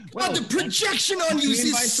say. Well, the projection on you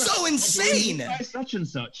is so insane. By such and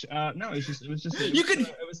such. No, it was just. You could.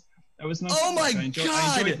 It was nice. Oh my I enjoyed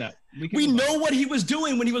God! that. We know what he was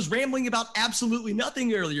doing when he was rambling about absolutely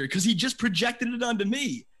nothing earlier, because he just projected it onto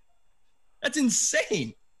me. That's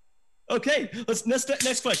insane. Okay,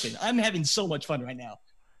 next question. I'm having so much fun right now.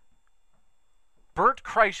 Bert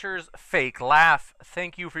Kreischer's fake laugh,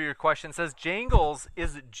 thank you for your question, says, Jangles,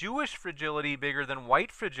 is Jewish fragility bigger than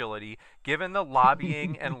white fragility, given the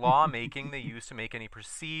lobbying and lawmaking they use to make any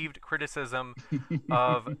perceived criticism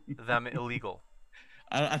of them illegal?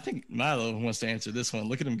 I think Milo wants to answer this one.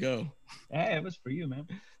 Look at him go. Hey, it was for you, man.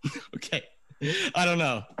 Okay. I don't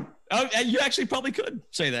know. Oh, you actually probably could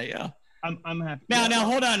say that, yeah. I'm happy. Now,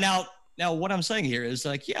 hold on. Now, what I'm saying here is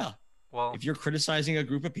like, yeah. Well, if you're criticizing a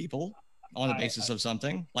group of people on the basis of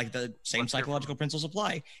something, like the same psychological principles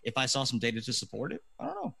apply. If I saw some data to support it, I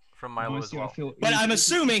don't know. From Milo as well. But I'm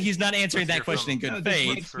assuming he's not answering that question in good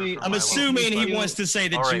faith. I'm assuming he wants to say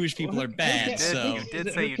that Jewish people are bad. So you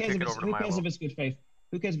did say you took it over to Milo. Who cares if it's good faith?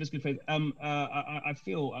 Who cares if it's good faith? I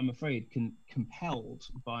feel, I'm afraid, compelled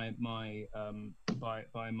by my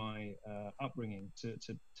upbringing to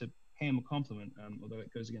pay him a compliment, although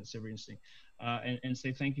it goes against every instinct, and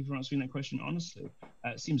say thank you for answering that question honestly.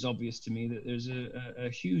 It seems obvious to me that there's a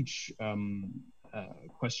huge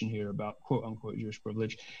question here about quote-unquote Jewish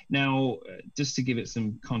privilege. Now, just to give it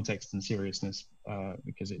some context and seriousness,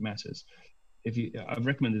 because it matters. I've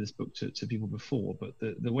recommended this book to people before, but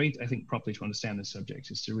the way I think properly to understand this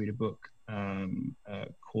subject is to read a book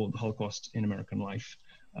called The Holocaust in American Life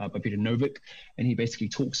by Peter Novick, and he basically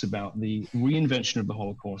talks about the reinvention of the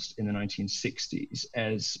Holocaust in the 1960s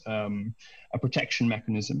as a protection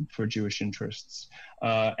mechanism for Jewish interests,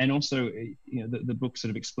 and also, the book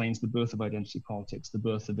sort of explains the birth of identity politics, the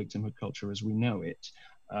birth of victimhood culture as we know it.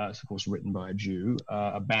 It's of course written by a Jew,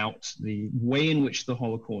 about the way in which the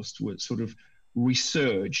Holocaust was sort of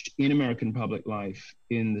resurged in American public life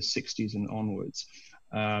in the 60s and onwards.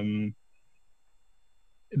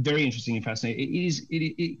 Very interesting and fascinating.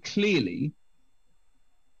 It clearly,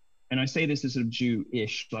 and I say this as sort of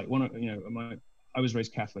Jewish, like I was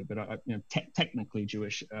raised Catholic, but I technically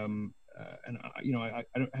Jewish, and I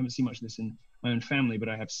haven't seen much of this in my own family, but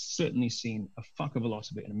I have certainly seen a fuck of a lot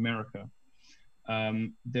of it in America.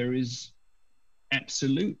 There is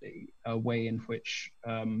absolutely a way in which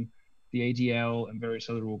the ADL and various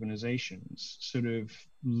other organizations sort of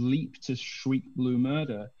leap to shriek blue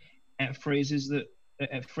murder at phrases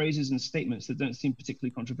and statements that don't seem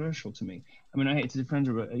particularly controversial to me. I mean, I hate to defend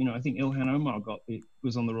her, but I think Ilhan Omar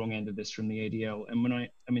was on the wrong end of this from the ADL. And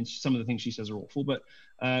when some of the things she says are awful, but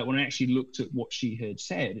when I actually looked at what she had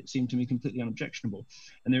said, it seemed to me completely unobjectionable.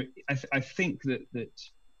 And I think that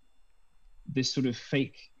this sort of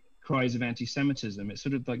fake cries of anti-Semitism, it's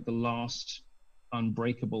sort of like the last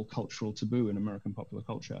unbreakable cultural taboo in American popular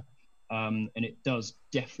culture. And it does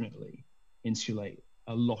definitely insulate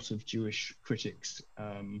a lot of Jewish critics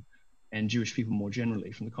and Jewish people more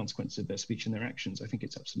generally from the consequences of their speech and their actions. I think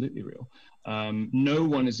it's absolutely real. No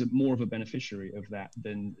one is more of a beneficiary of that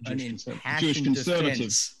than Jewish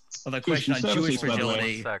conservatives. Of a question on Jewish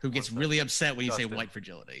fragility, who gets really upset when you say Justin. white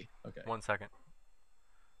fragility. Okay. 1 second.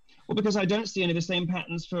 Well, because I don't see any of the same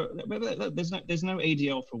patterns for. There's no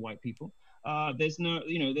ADL for white people. There's no.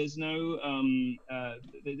 There's no.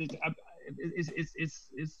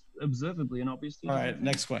 It's observably and obviously. All right.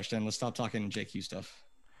 Next question. Let's stop talking JQ stuff.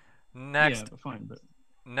 Next. Yeah, fine, but.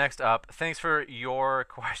 Next up, thanks for your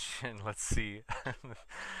question. Let's see. This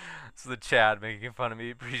is the Chad making fun of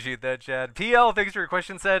me. Appreciate that, Chad. PL, thanks for your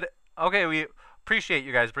question. Said, okay, we appreciate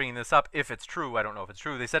you guys bringing this up. If it's true, I don't know if it's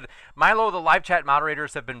true. They said, Milo, the live chat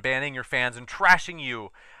moderators have been banning your fans and trashing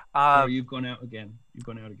you. You've gone out again.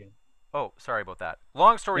 Oh, sorry about that.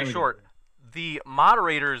 Long story short, the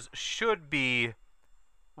moderators should be,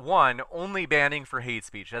 one, only banning for hate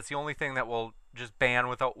speech. That's the only thing that will just ban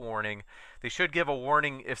without warning. They should give a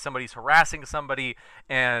warning if somebody's harassing somebody.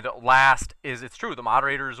 And last is, it's true, the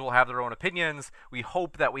moderators will have their own opinions. We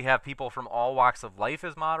hope that we have people from all walks of life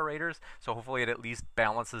as moderators, so hopefully it at least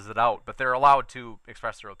balances it out. But they're allowed to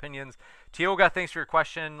express their opinions. Tioga, thanks for your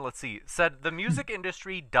question. Let's see. Said, the music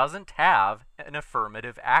industry doesn't have an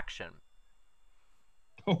affirmative action.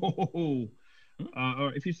 If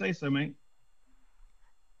you say so, mate.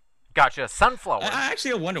 Gotcha. Sunflower. I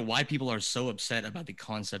actually wonder why people are so upset about the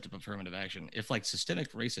concept of affirmative action. If like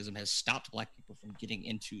systemic racism has stopped black people from getting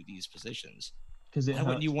into these positions, Because why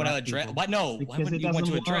wouldn't you want to address? Why no? Why wouldn't you want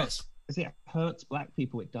to address? Because it hurts black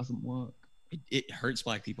people. It doesn't work. It hurts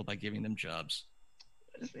black people by giving them jobs.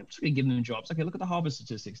 It's really giving them jobs. Okay, look at the Harvard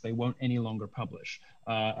statistics. They won't any longer publish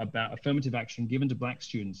about affirmative action given to black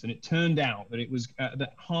students. And it turned out that it was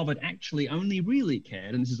that Harvard actually only really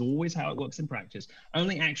cared, and this is always how it works in practice,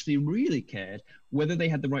 only actually really cared whether they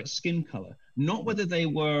had the right skin color, not whether they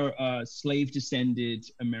were slave-descended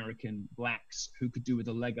American blacks who could do with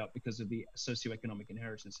a leg up because of the socioeconomic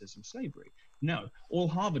inheritances from slavery. No, all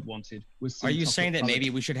Harvard wanted was. Are you saying that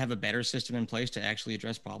maybe we should have a better system in place to actually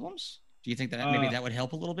address problems? Do you think that maybe that would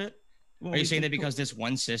help a little bit? Are you saying that because this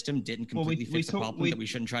one system didn't completely fix the problem, that we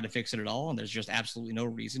shouldn't try to fix it at all, and there's just absolutely no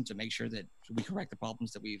reason to make sure that we correct the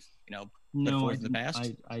problems that we've, put forth in the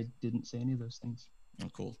past? I didn't say any of those things. Oh,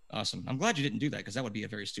 cool. Awesome. I'm glad you didn't do that, because that would be a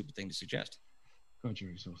very stupid thing to suggest. God,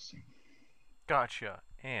 you're exhausting. Gotcha.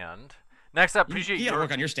 And next up, you gotta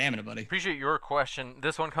work on your stamina, buddy. Appreciate your question.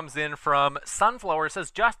 This one comes in from Sunflower. It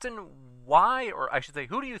says, Justin, why, or I should say,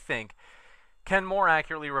 who do you think can more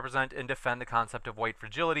accurately represent and defend the concept of white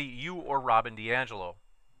fragility, you or Robin DiAngelo?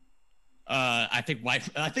 I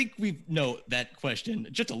think we know that question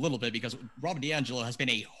just a little bit, because Robin DiAngelo has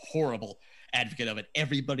been a horrible advocate of it.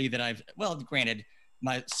 Everybody that granted,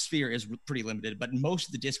 my sphere is pretty limited, but most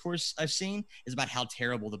of the discourse I've seen is about how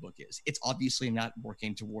terrible the book is. It's obviously not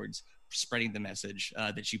working towards spreading the message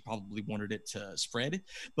that she probably wanted it to spread,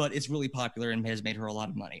 but it's really popular and has made her a lot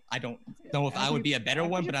of money. I don't know if I would be a better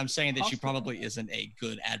one, but I'm saying that she probably isn't a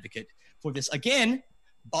good advocate for this. Again,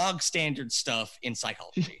 bog standard stuff in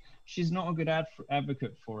psychology. She's not a good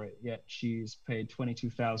advocate for it, yet she's paid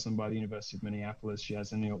 $22,000 by the University of Minneapolis. She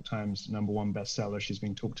has a New York Times #1 bestseller. She's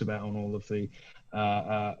being talked about on all of the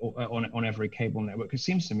on every cable network. It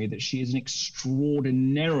seems to me that she is an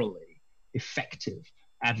extraordinarily effective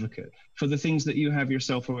advocate for the things that you have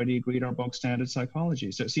yourself already agreed are bog standard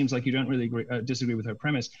psychology. So it seems like you don't really disagree with her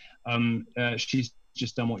premise. She's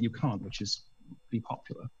just done what you can't, which is be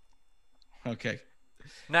popular. Okay.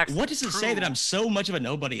 Next, what does it say that I'm so much of a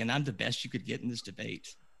nobody and I'm the best you could get in this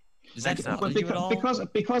debate? Does that bother you at all?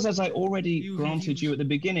 Because as I already granted you at the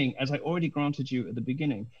beginning,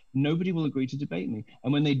 nobody will agree to debate me.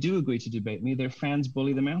 And when they do agree to debate me, their fans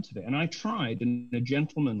bully them out of it. And I tried in a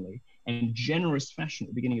gentlemanly and generous fashion at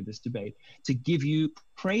the beginning of this debate to give you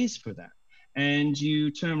praise for that. And you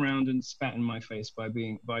turn around and spat in my face by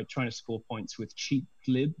trying to score points with cheap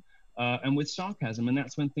glib and with sarcasm, and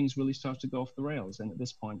that's when things really start to go off the rails. And at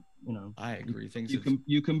this point, I agree.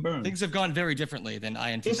 You can burn. Things have gone very differently than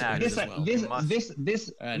I anticipated as well.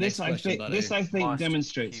 This I think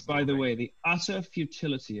demonstrates, by the way, the utter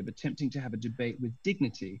futility of attempting to have a debate with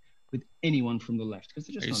dignity with anyone from the left. Because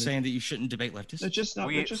are you saying that you shouldn't debate leftists? They're just not.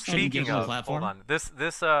 Speaking of, hold on. This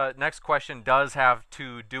next question does have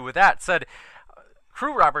to do with that. Said.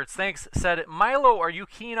 Crew Roberts, thanks, said, Milo, are you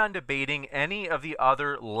keen on debating any of the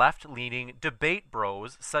other left-leaning debate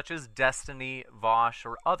bros, such as Destiny, Vosh,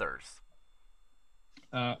 or others?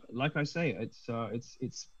 Like I say,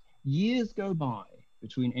 it's years go by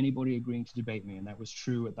between anybody agreeing to debate me, and that was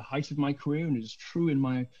true at the height of my career, and it is true in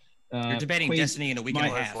my you're debating Destiny in a week and a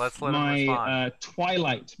half. Let's let him respond.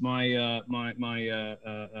 Twilight,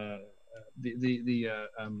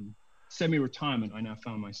 semi-retirement I now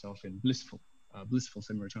found myself in, blissful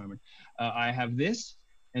semi-retirement. I have this,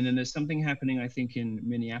 and then there's something happening, I think, in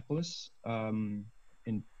Minneapolis, in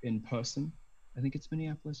person. I think it's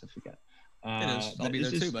Minneapolis, I forget. It is. I'll be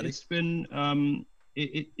there too, buddy. It's been,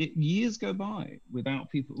 years go by without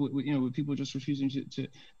people, with people just refusing to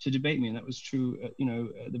debate me, and that was true, at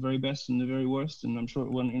the very best and the very worst, and I'm sure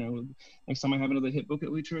next time I have another hit book, it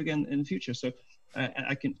will be true again in the future. So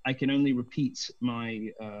I can only repeat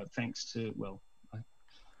my thanks to,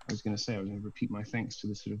 I was going to repeat my thanks to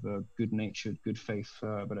the sort of good-natured, good faith,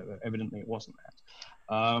 but evidently it wasn't that.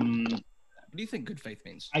 What do you think good faith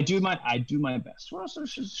means? I do my best. Well, also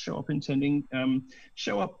just show up intending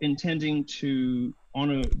to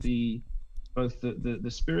honor both the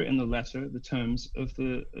spirit and the letter, the terms of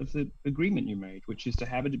the agreement you made, which is to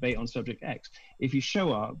have a debate on subject X. If you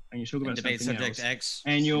show up and you talk about debate something subject else, X,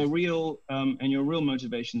 and your real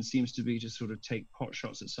motivation seems to be to sort of take pot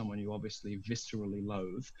shots at someone you obviously viscerally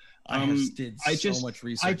loathe. I did so much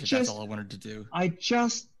research. That's all I wanted to do. I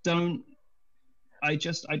just don't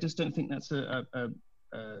think that's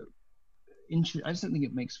I just don't think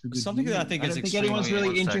it makes for good. Something that I think is think anyone's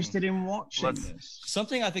really interesting. interested in watching this.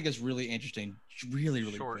 Something I think is really interesting, really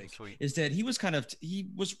Short quick, and sweet. is that he was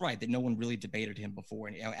right that no one really debated him before,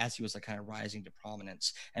 and as he was like kind of rising to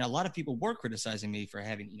prominence, and a lot of people were criticizing me for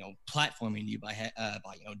having platforming you by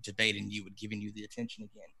debating you and giving you the attention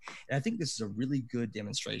again. And I think this is a really good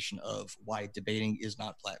demonstration of why debating is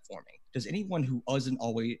not platforming. Does anyone who wasn't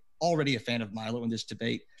already a fan of Milo in this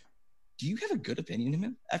debate, do you have a good opinion of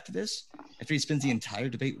him after this? After he spends the entire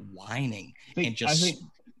debate whining and just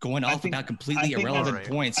going off about completely irrelevant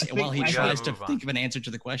points while he tries to think of an answer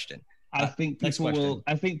to the question. I think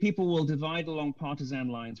people will divide along partisan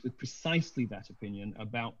lines with precisely that opinion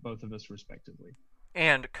about both of us respectively.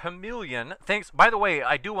 And Chameleon, thanks. By the way,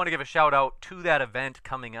 I do want to give a shout out to that event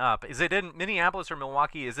coming up. Is it in Minneapolis or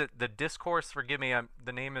Milwaukee? Is it the Discourse? Forgive me,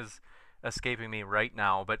 the name is escaping me right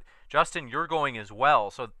now, but Justin, you're going as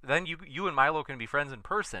well, so then you and Milo can be friends in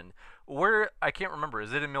person. Where, I can't remember,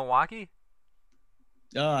 is it in Milwaukee?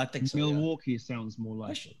 I think so. Milwaukee sounds more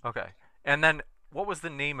like it. Okay, and then what was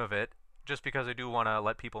the name of it, just because I do want to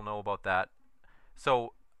let people know about that.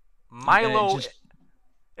 So Milo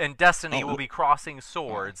and Destiny will be crossing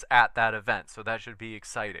swords at that event, so that should be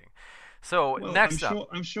exciting. So next up,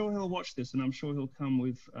 I'm sure he'll watch this, and I'm sure he'll come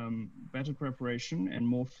with better preparation and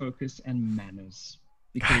more focus and manners.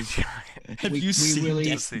 Because if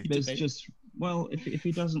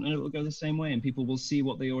he doesn't, it will go the same way, and people will see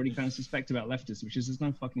what they already kind of suspect about leftists, which is there's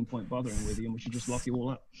no fucking point bothering with you, and we should just lock you all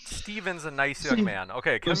up. Steven's a nice young man.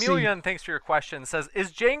 Okay, Chameleon, thanks for your question. Says,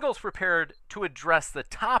 is Jangles prepared to address the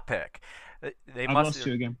topic? I lost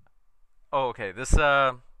you again. Oh, okay. This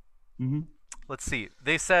Let's see.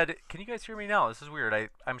 They said, can you guys hear me now? This is weird.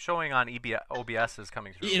 I'm showing on OBS is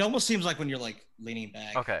coming through. It almost seems like when you're like leaning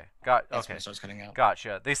back. Okay. That's when it starts cutting out.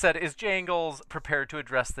 Gotcha. They said, is Jangles prepared to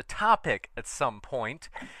address the topic at some point?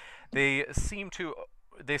 They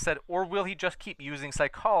said, or will he just keep using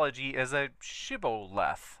psychology as a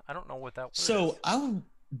shibboleth? I don't know what that was. So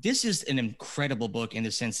this is an incredible book in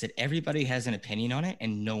the sense that everybody has an opinion on it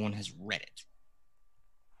and no one has read it.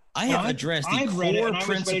 I have addressed the core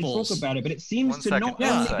principles. Talk about it, but it seems to not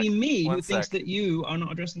only be me who thinks that you are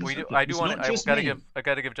not addressing the subject. I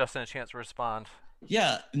got to give Justin a chance to respond.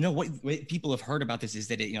 Yeah, no. What people have heard about this is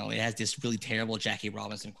that it has this really terrible Jackie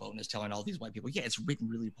Robinson quote and is telling all these white people, yeah, it's written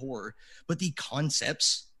really poor, but the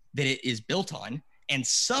concepts that it is built on and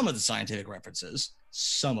some of the scientific references,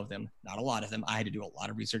 some of them, not a lot of them, I had to do a lot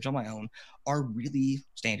of research on my own, are really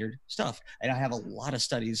standard stuff. And I have a lot of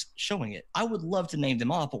studies showing it. I would love to name them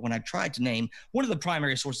off, but when I tried to name one of the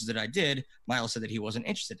primary sources that I did, Miles said that he wasn't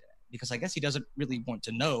interested in it because I guess he doesn't really want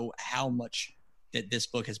to know how much that this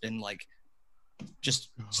book has been like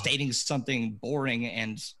just stating something boring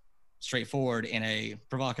and straightforward in a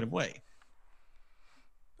provocative way.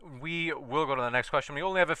 We will go to the next question. We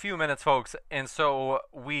only have a few minutes, folks, and so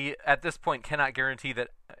we, at this point, cannot guarantee that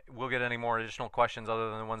we'll get any more additional questions other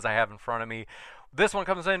than the ones I have in front of me. This one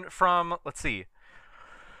comes in from, let's see.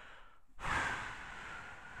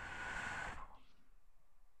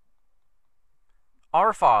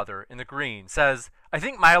 Our Father in the Green says, I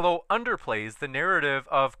think Milo underplays the narrative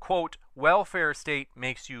of, quote, welfare state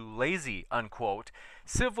makes you lazy, unquote.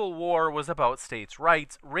 Civil war was about states'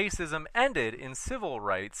 rights. Racism ended in civil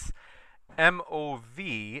rights.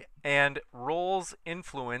 MOV and roles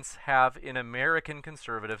influence have in American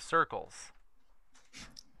conservative circles.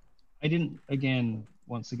 I didn't,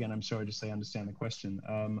 once again, I'm sorry to say, understand the question.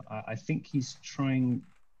 I think he's trying...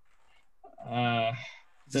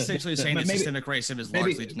 essentially saying that systemic racism is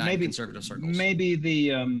largely denied in conservative circles. Maybe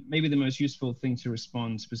the most useful thing to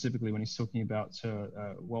respond specifically when he's talking about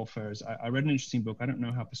welfare is I read an interesting book. I don't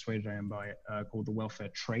know how persuaded I am by it, called The Welfare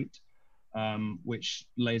Trait, which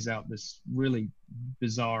lays out this really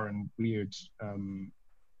bizarre and weird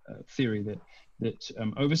theory that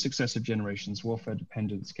over successive generations, welfare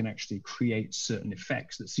dependence can actually create certain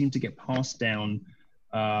effects that seem to get passed down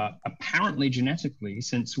apparently genetically,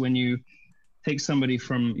 since when you take somebody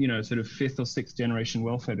from, sort of fifth or sixth generation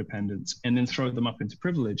welfare dependence and then throw them up into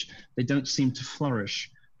privilege, they don't seem to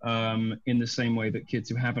flourish in the same way that kids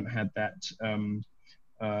who haven't had that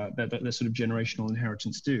sort of generational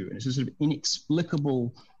inheritance do. And it's a sort of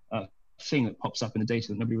inexplicable thing that pops up in the data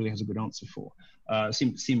that nobody really has a good answer for.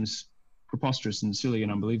 Seems preposterous and silly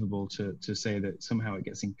and unbelievable to say that somehow it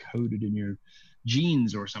gets encoded in your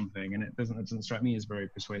genes or something, and it doesn't strike me as very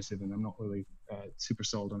persuasive, and I'm not really super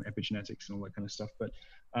sold on epigenetics and all that kind of stuff, but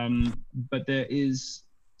there is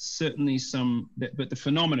certainly but the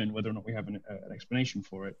phenomenon, whether or not we have an explanation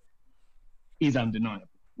for it, is undeniable,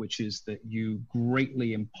 which is that you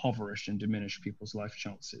greatly impoverish and diminish people's life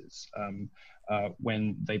chances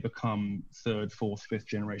when they become third, fourth, fifth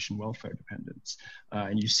generation welfare dependents.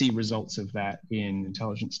 And you see results of that in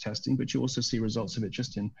intelligence testing, but you also see results of it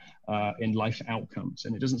just in life outcomes.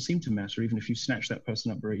 And it doesn't seem to matter, even if you snatch that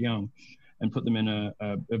person up very young and put them in a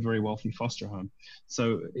very wealthy foster home.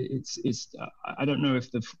 So I don't know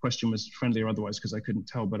if the question was friendly or otherwise, because I couldn't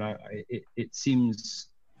tell, but it seems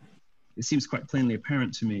quite plainly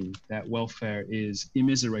apparent to me that welfare is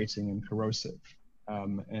immiserating and corrosive.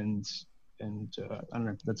 And I don't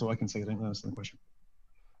know, that's all I can say. I don't understand the question.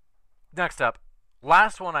 Next up,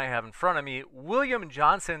 last one I have in front of me, William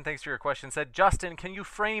Johnson, thanks for your question, said, Justin, can you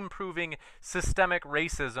frame proving systemic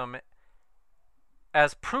racism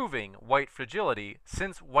as proving white fragility,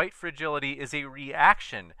 since white fragility is a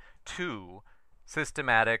reaction to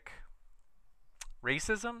systematic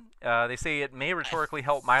racism? They say it may rhetorically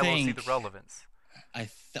help Milo see the relevance. I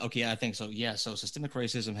think so. Yeah, so systemic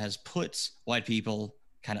racism has put white people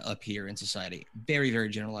kind of up here in society. Very, very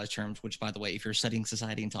generalized terms, which, by the way, if you're studying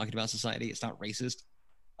society and talking about society, it's not racist.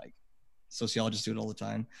 Like, sociologists do it all the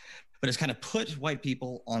time. But it's kind of put white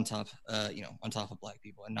people on top, on top of black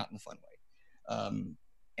people, and not in the fun way.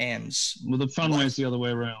 And well, the fun way is the other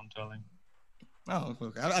way around, darling. Oh,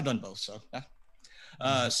 okay. I've done both, so yeah.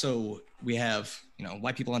 So we have,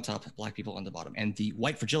 white people on top, black people on the bottom. And the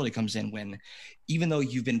white fragility comes in when, even though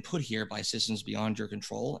you've been put here by systems beyond your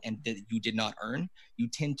control and that you did not earn, you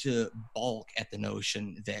tend to balk at the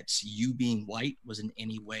notion that you being white was in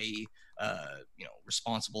any way,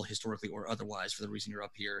 responsible historically or otherwise for the reason you're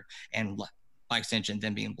up here. And by extension,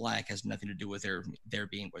 them being black has nothing to do with their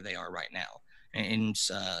being where they are right now. And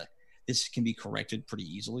this can be corrected pretty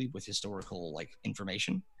easily with historical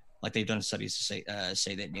information. Like, they've done studies to say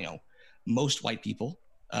that, most white people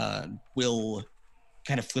will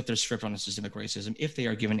kind of flip their script on systemic racism if they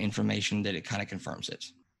are given information that it kind of confirms it.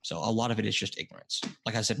 So a lot of it is just ignorance,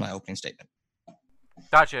 like I said in my opening statement.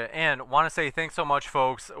 Gotcha. And want to say thanks so much,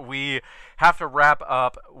 folks. We have to wrap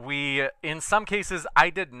up. In some cases,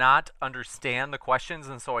 I did not understand the questions,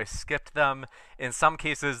 and so I skipped them. In some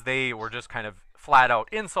cases, they were just kind of flat out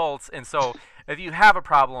insults. And so if you have a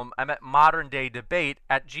problem, I'm at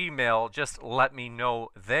moderndaydebate@gmail.com. Just let me know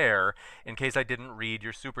there in case I didn't read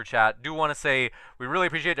your super chat. Do want to say we really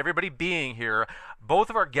appreciate everybody being here. Both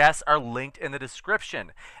of our guests are linked in the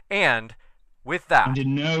description. And with that, and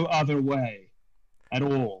in no other way at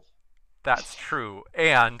all. That's true.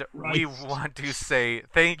 And right. We want to say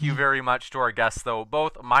thank you very much to our guests, though.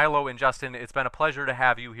 Both Milo and Justin, it's been a pleasure to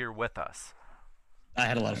have you here with us. I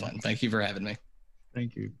had a lot of fun. Thank you for having me.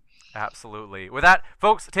 Thank you. Absolutely. With that,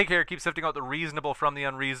 folks, take care. Keep sifting out the reasonable from the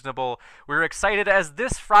unreasonable. We're excited as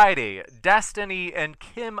this Friday, Destiny and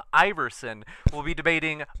Kim Iverson will be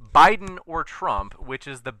debating Biden or Trump, which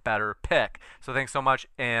is the better pick. So thanks so much,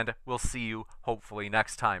 and we'll see you hopefully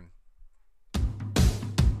next time.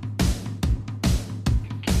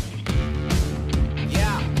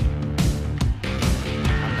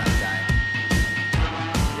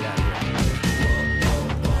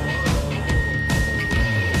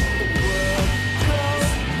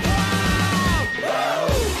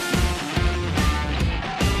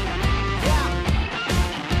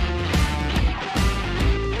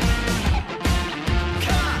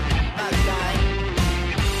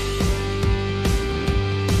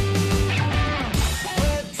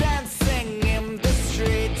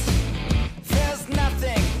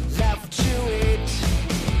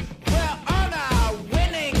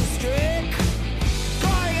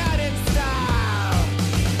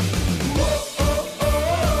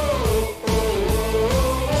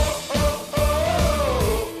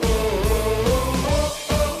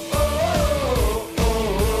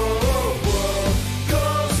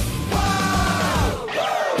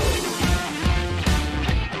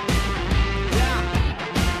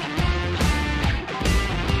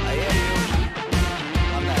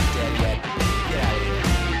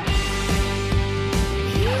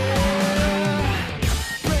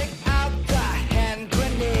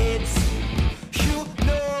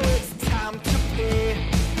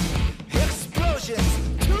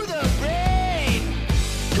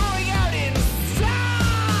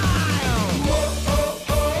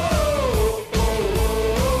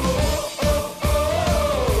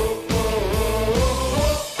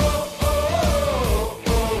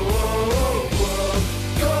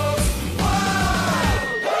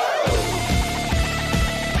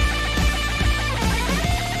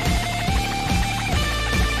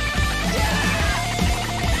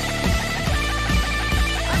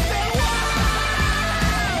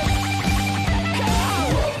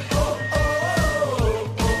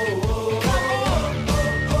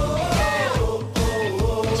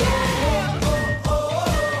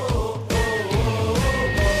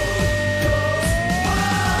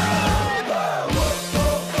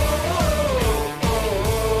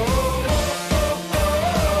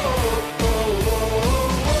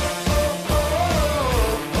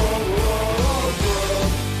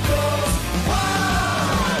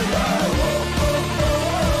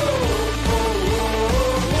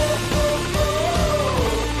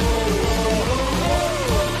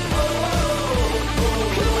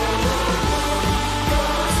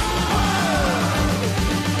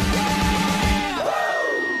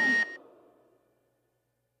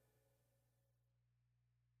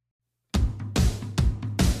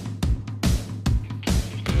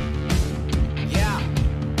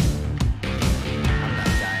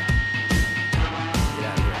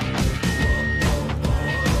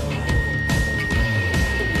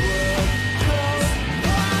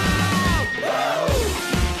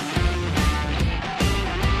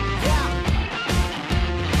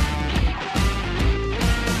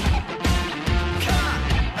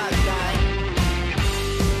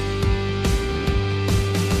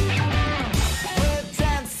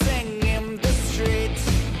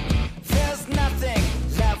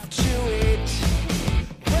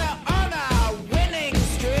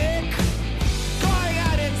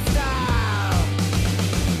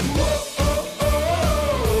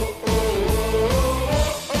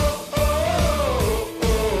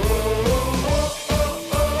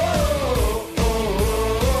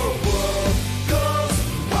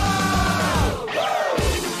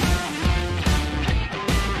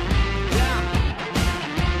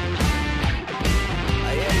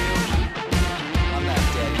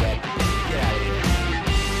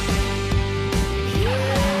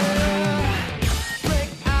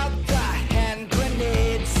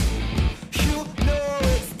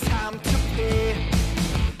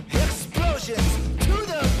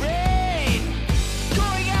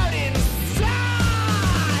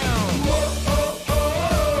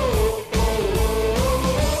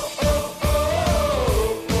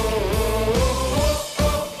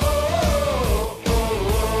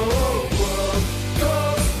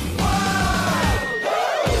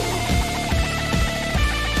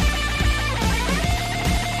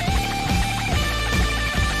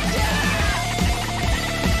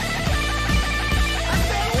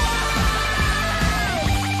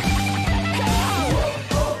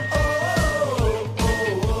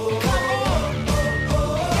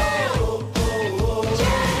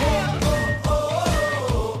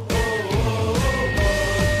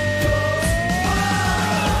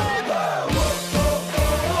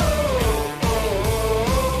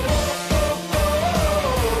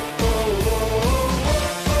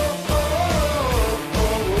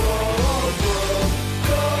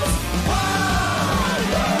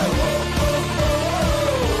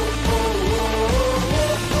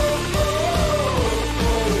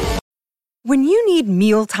 When you need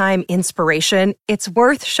mealtime inspiration, it's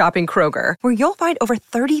worth shopping Kroger, where you'll find over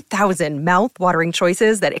 30,000 mouth-watering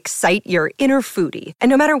choices that excite your inner foodie. And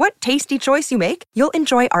no matter what tasty choice you make, you'll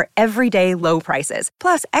enjoy our everyday low prices,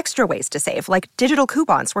 plus extra ways to save, like digital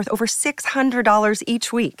coupons worth over $600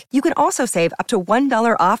 each week. You can also save up to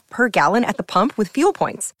 $1 off per gallon at the pump with fuel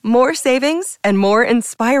points. More savings and more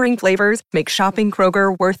inspiring flavors make shopping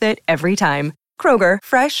Kroger worth it every time. Kroger,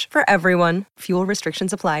 fresh for everyone. Fuel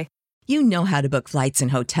restrictions apply. You know how to book flights and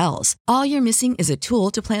hotels. All you're missing is a tool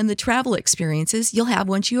to plan the travel experiences you'll have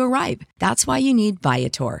once you arrive. That's why you need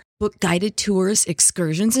Viator. Book guided tours,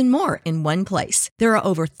 excursions, and more in one place. There are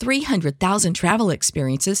over 300,000 travel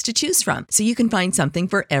experiences to choose from, so you can find something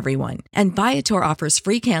for everyone. And Viator offers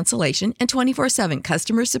free cancellation and 24/7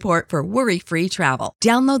 customer support for worry-free travel.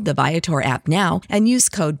 Download the Viator app now and use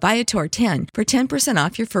code Viator10 for 10%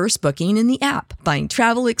 off your first booking in the app. Find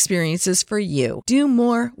travel experiences for you. Do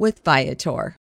more with Viator.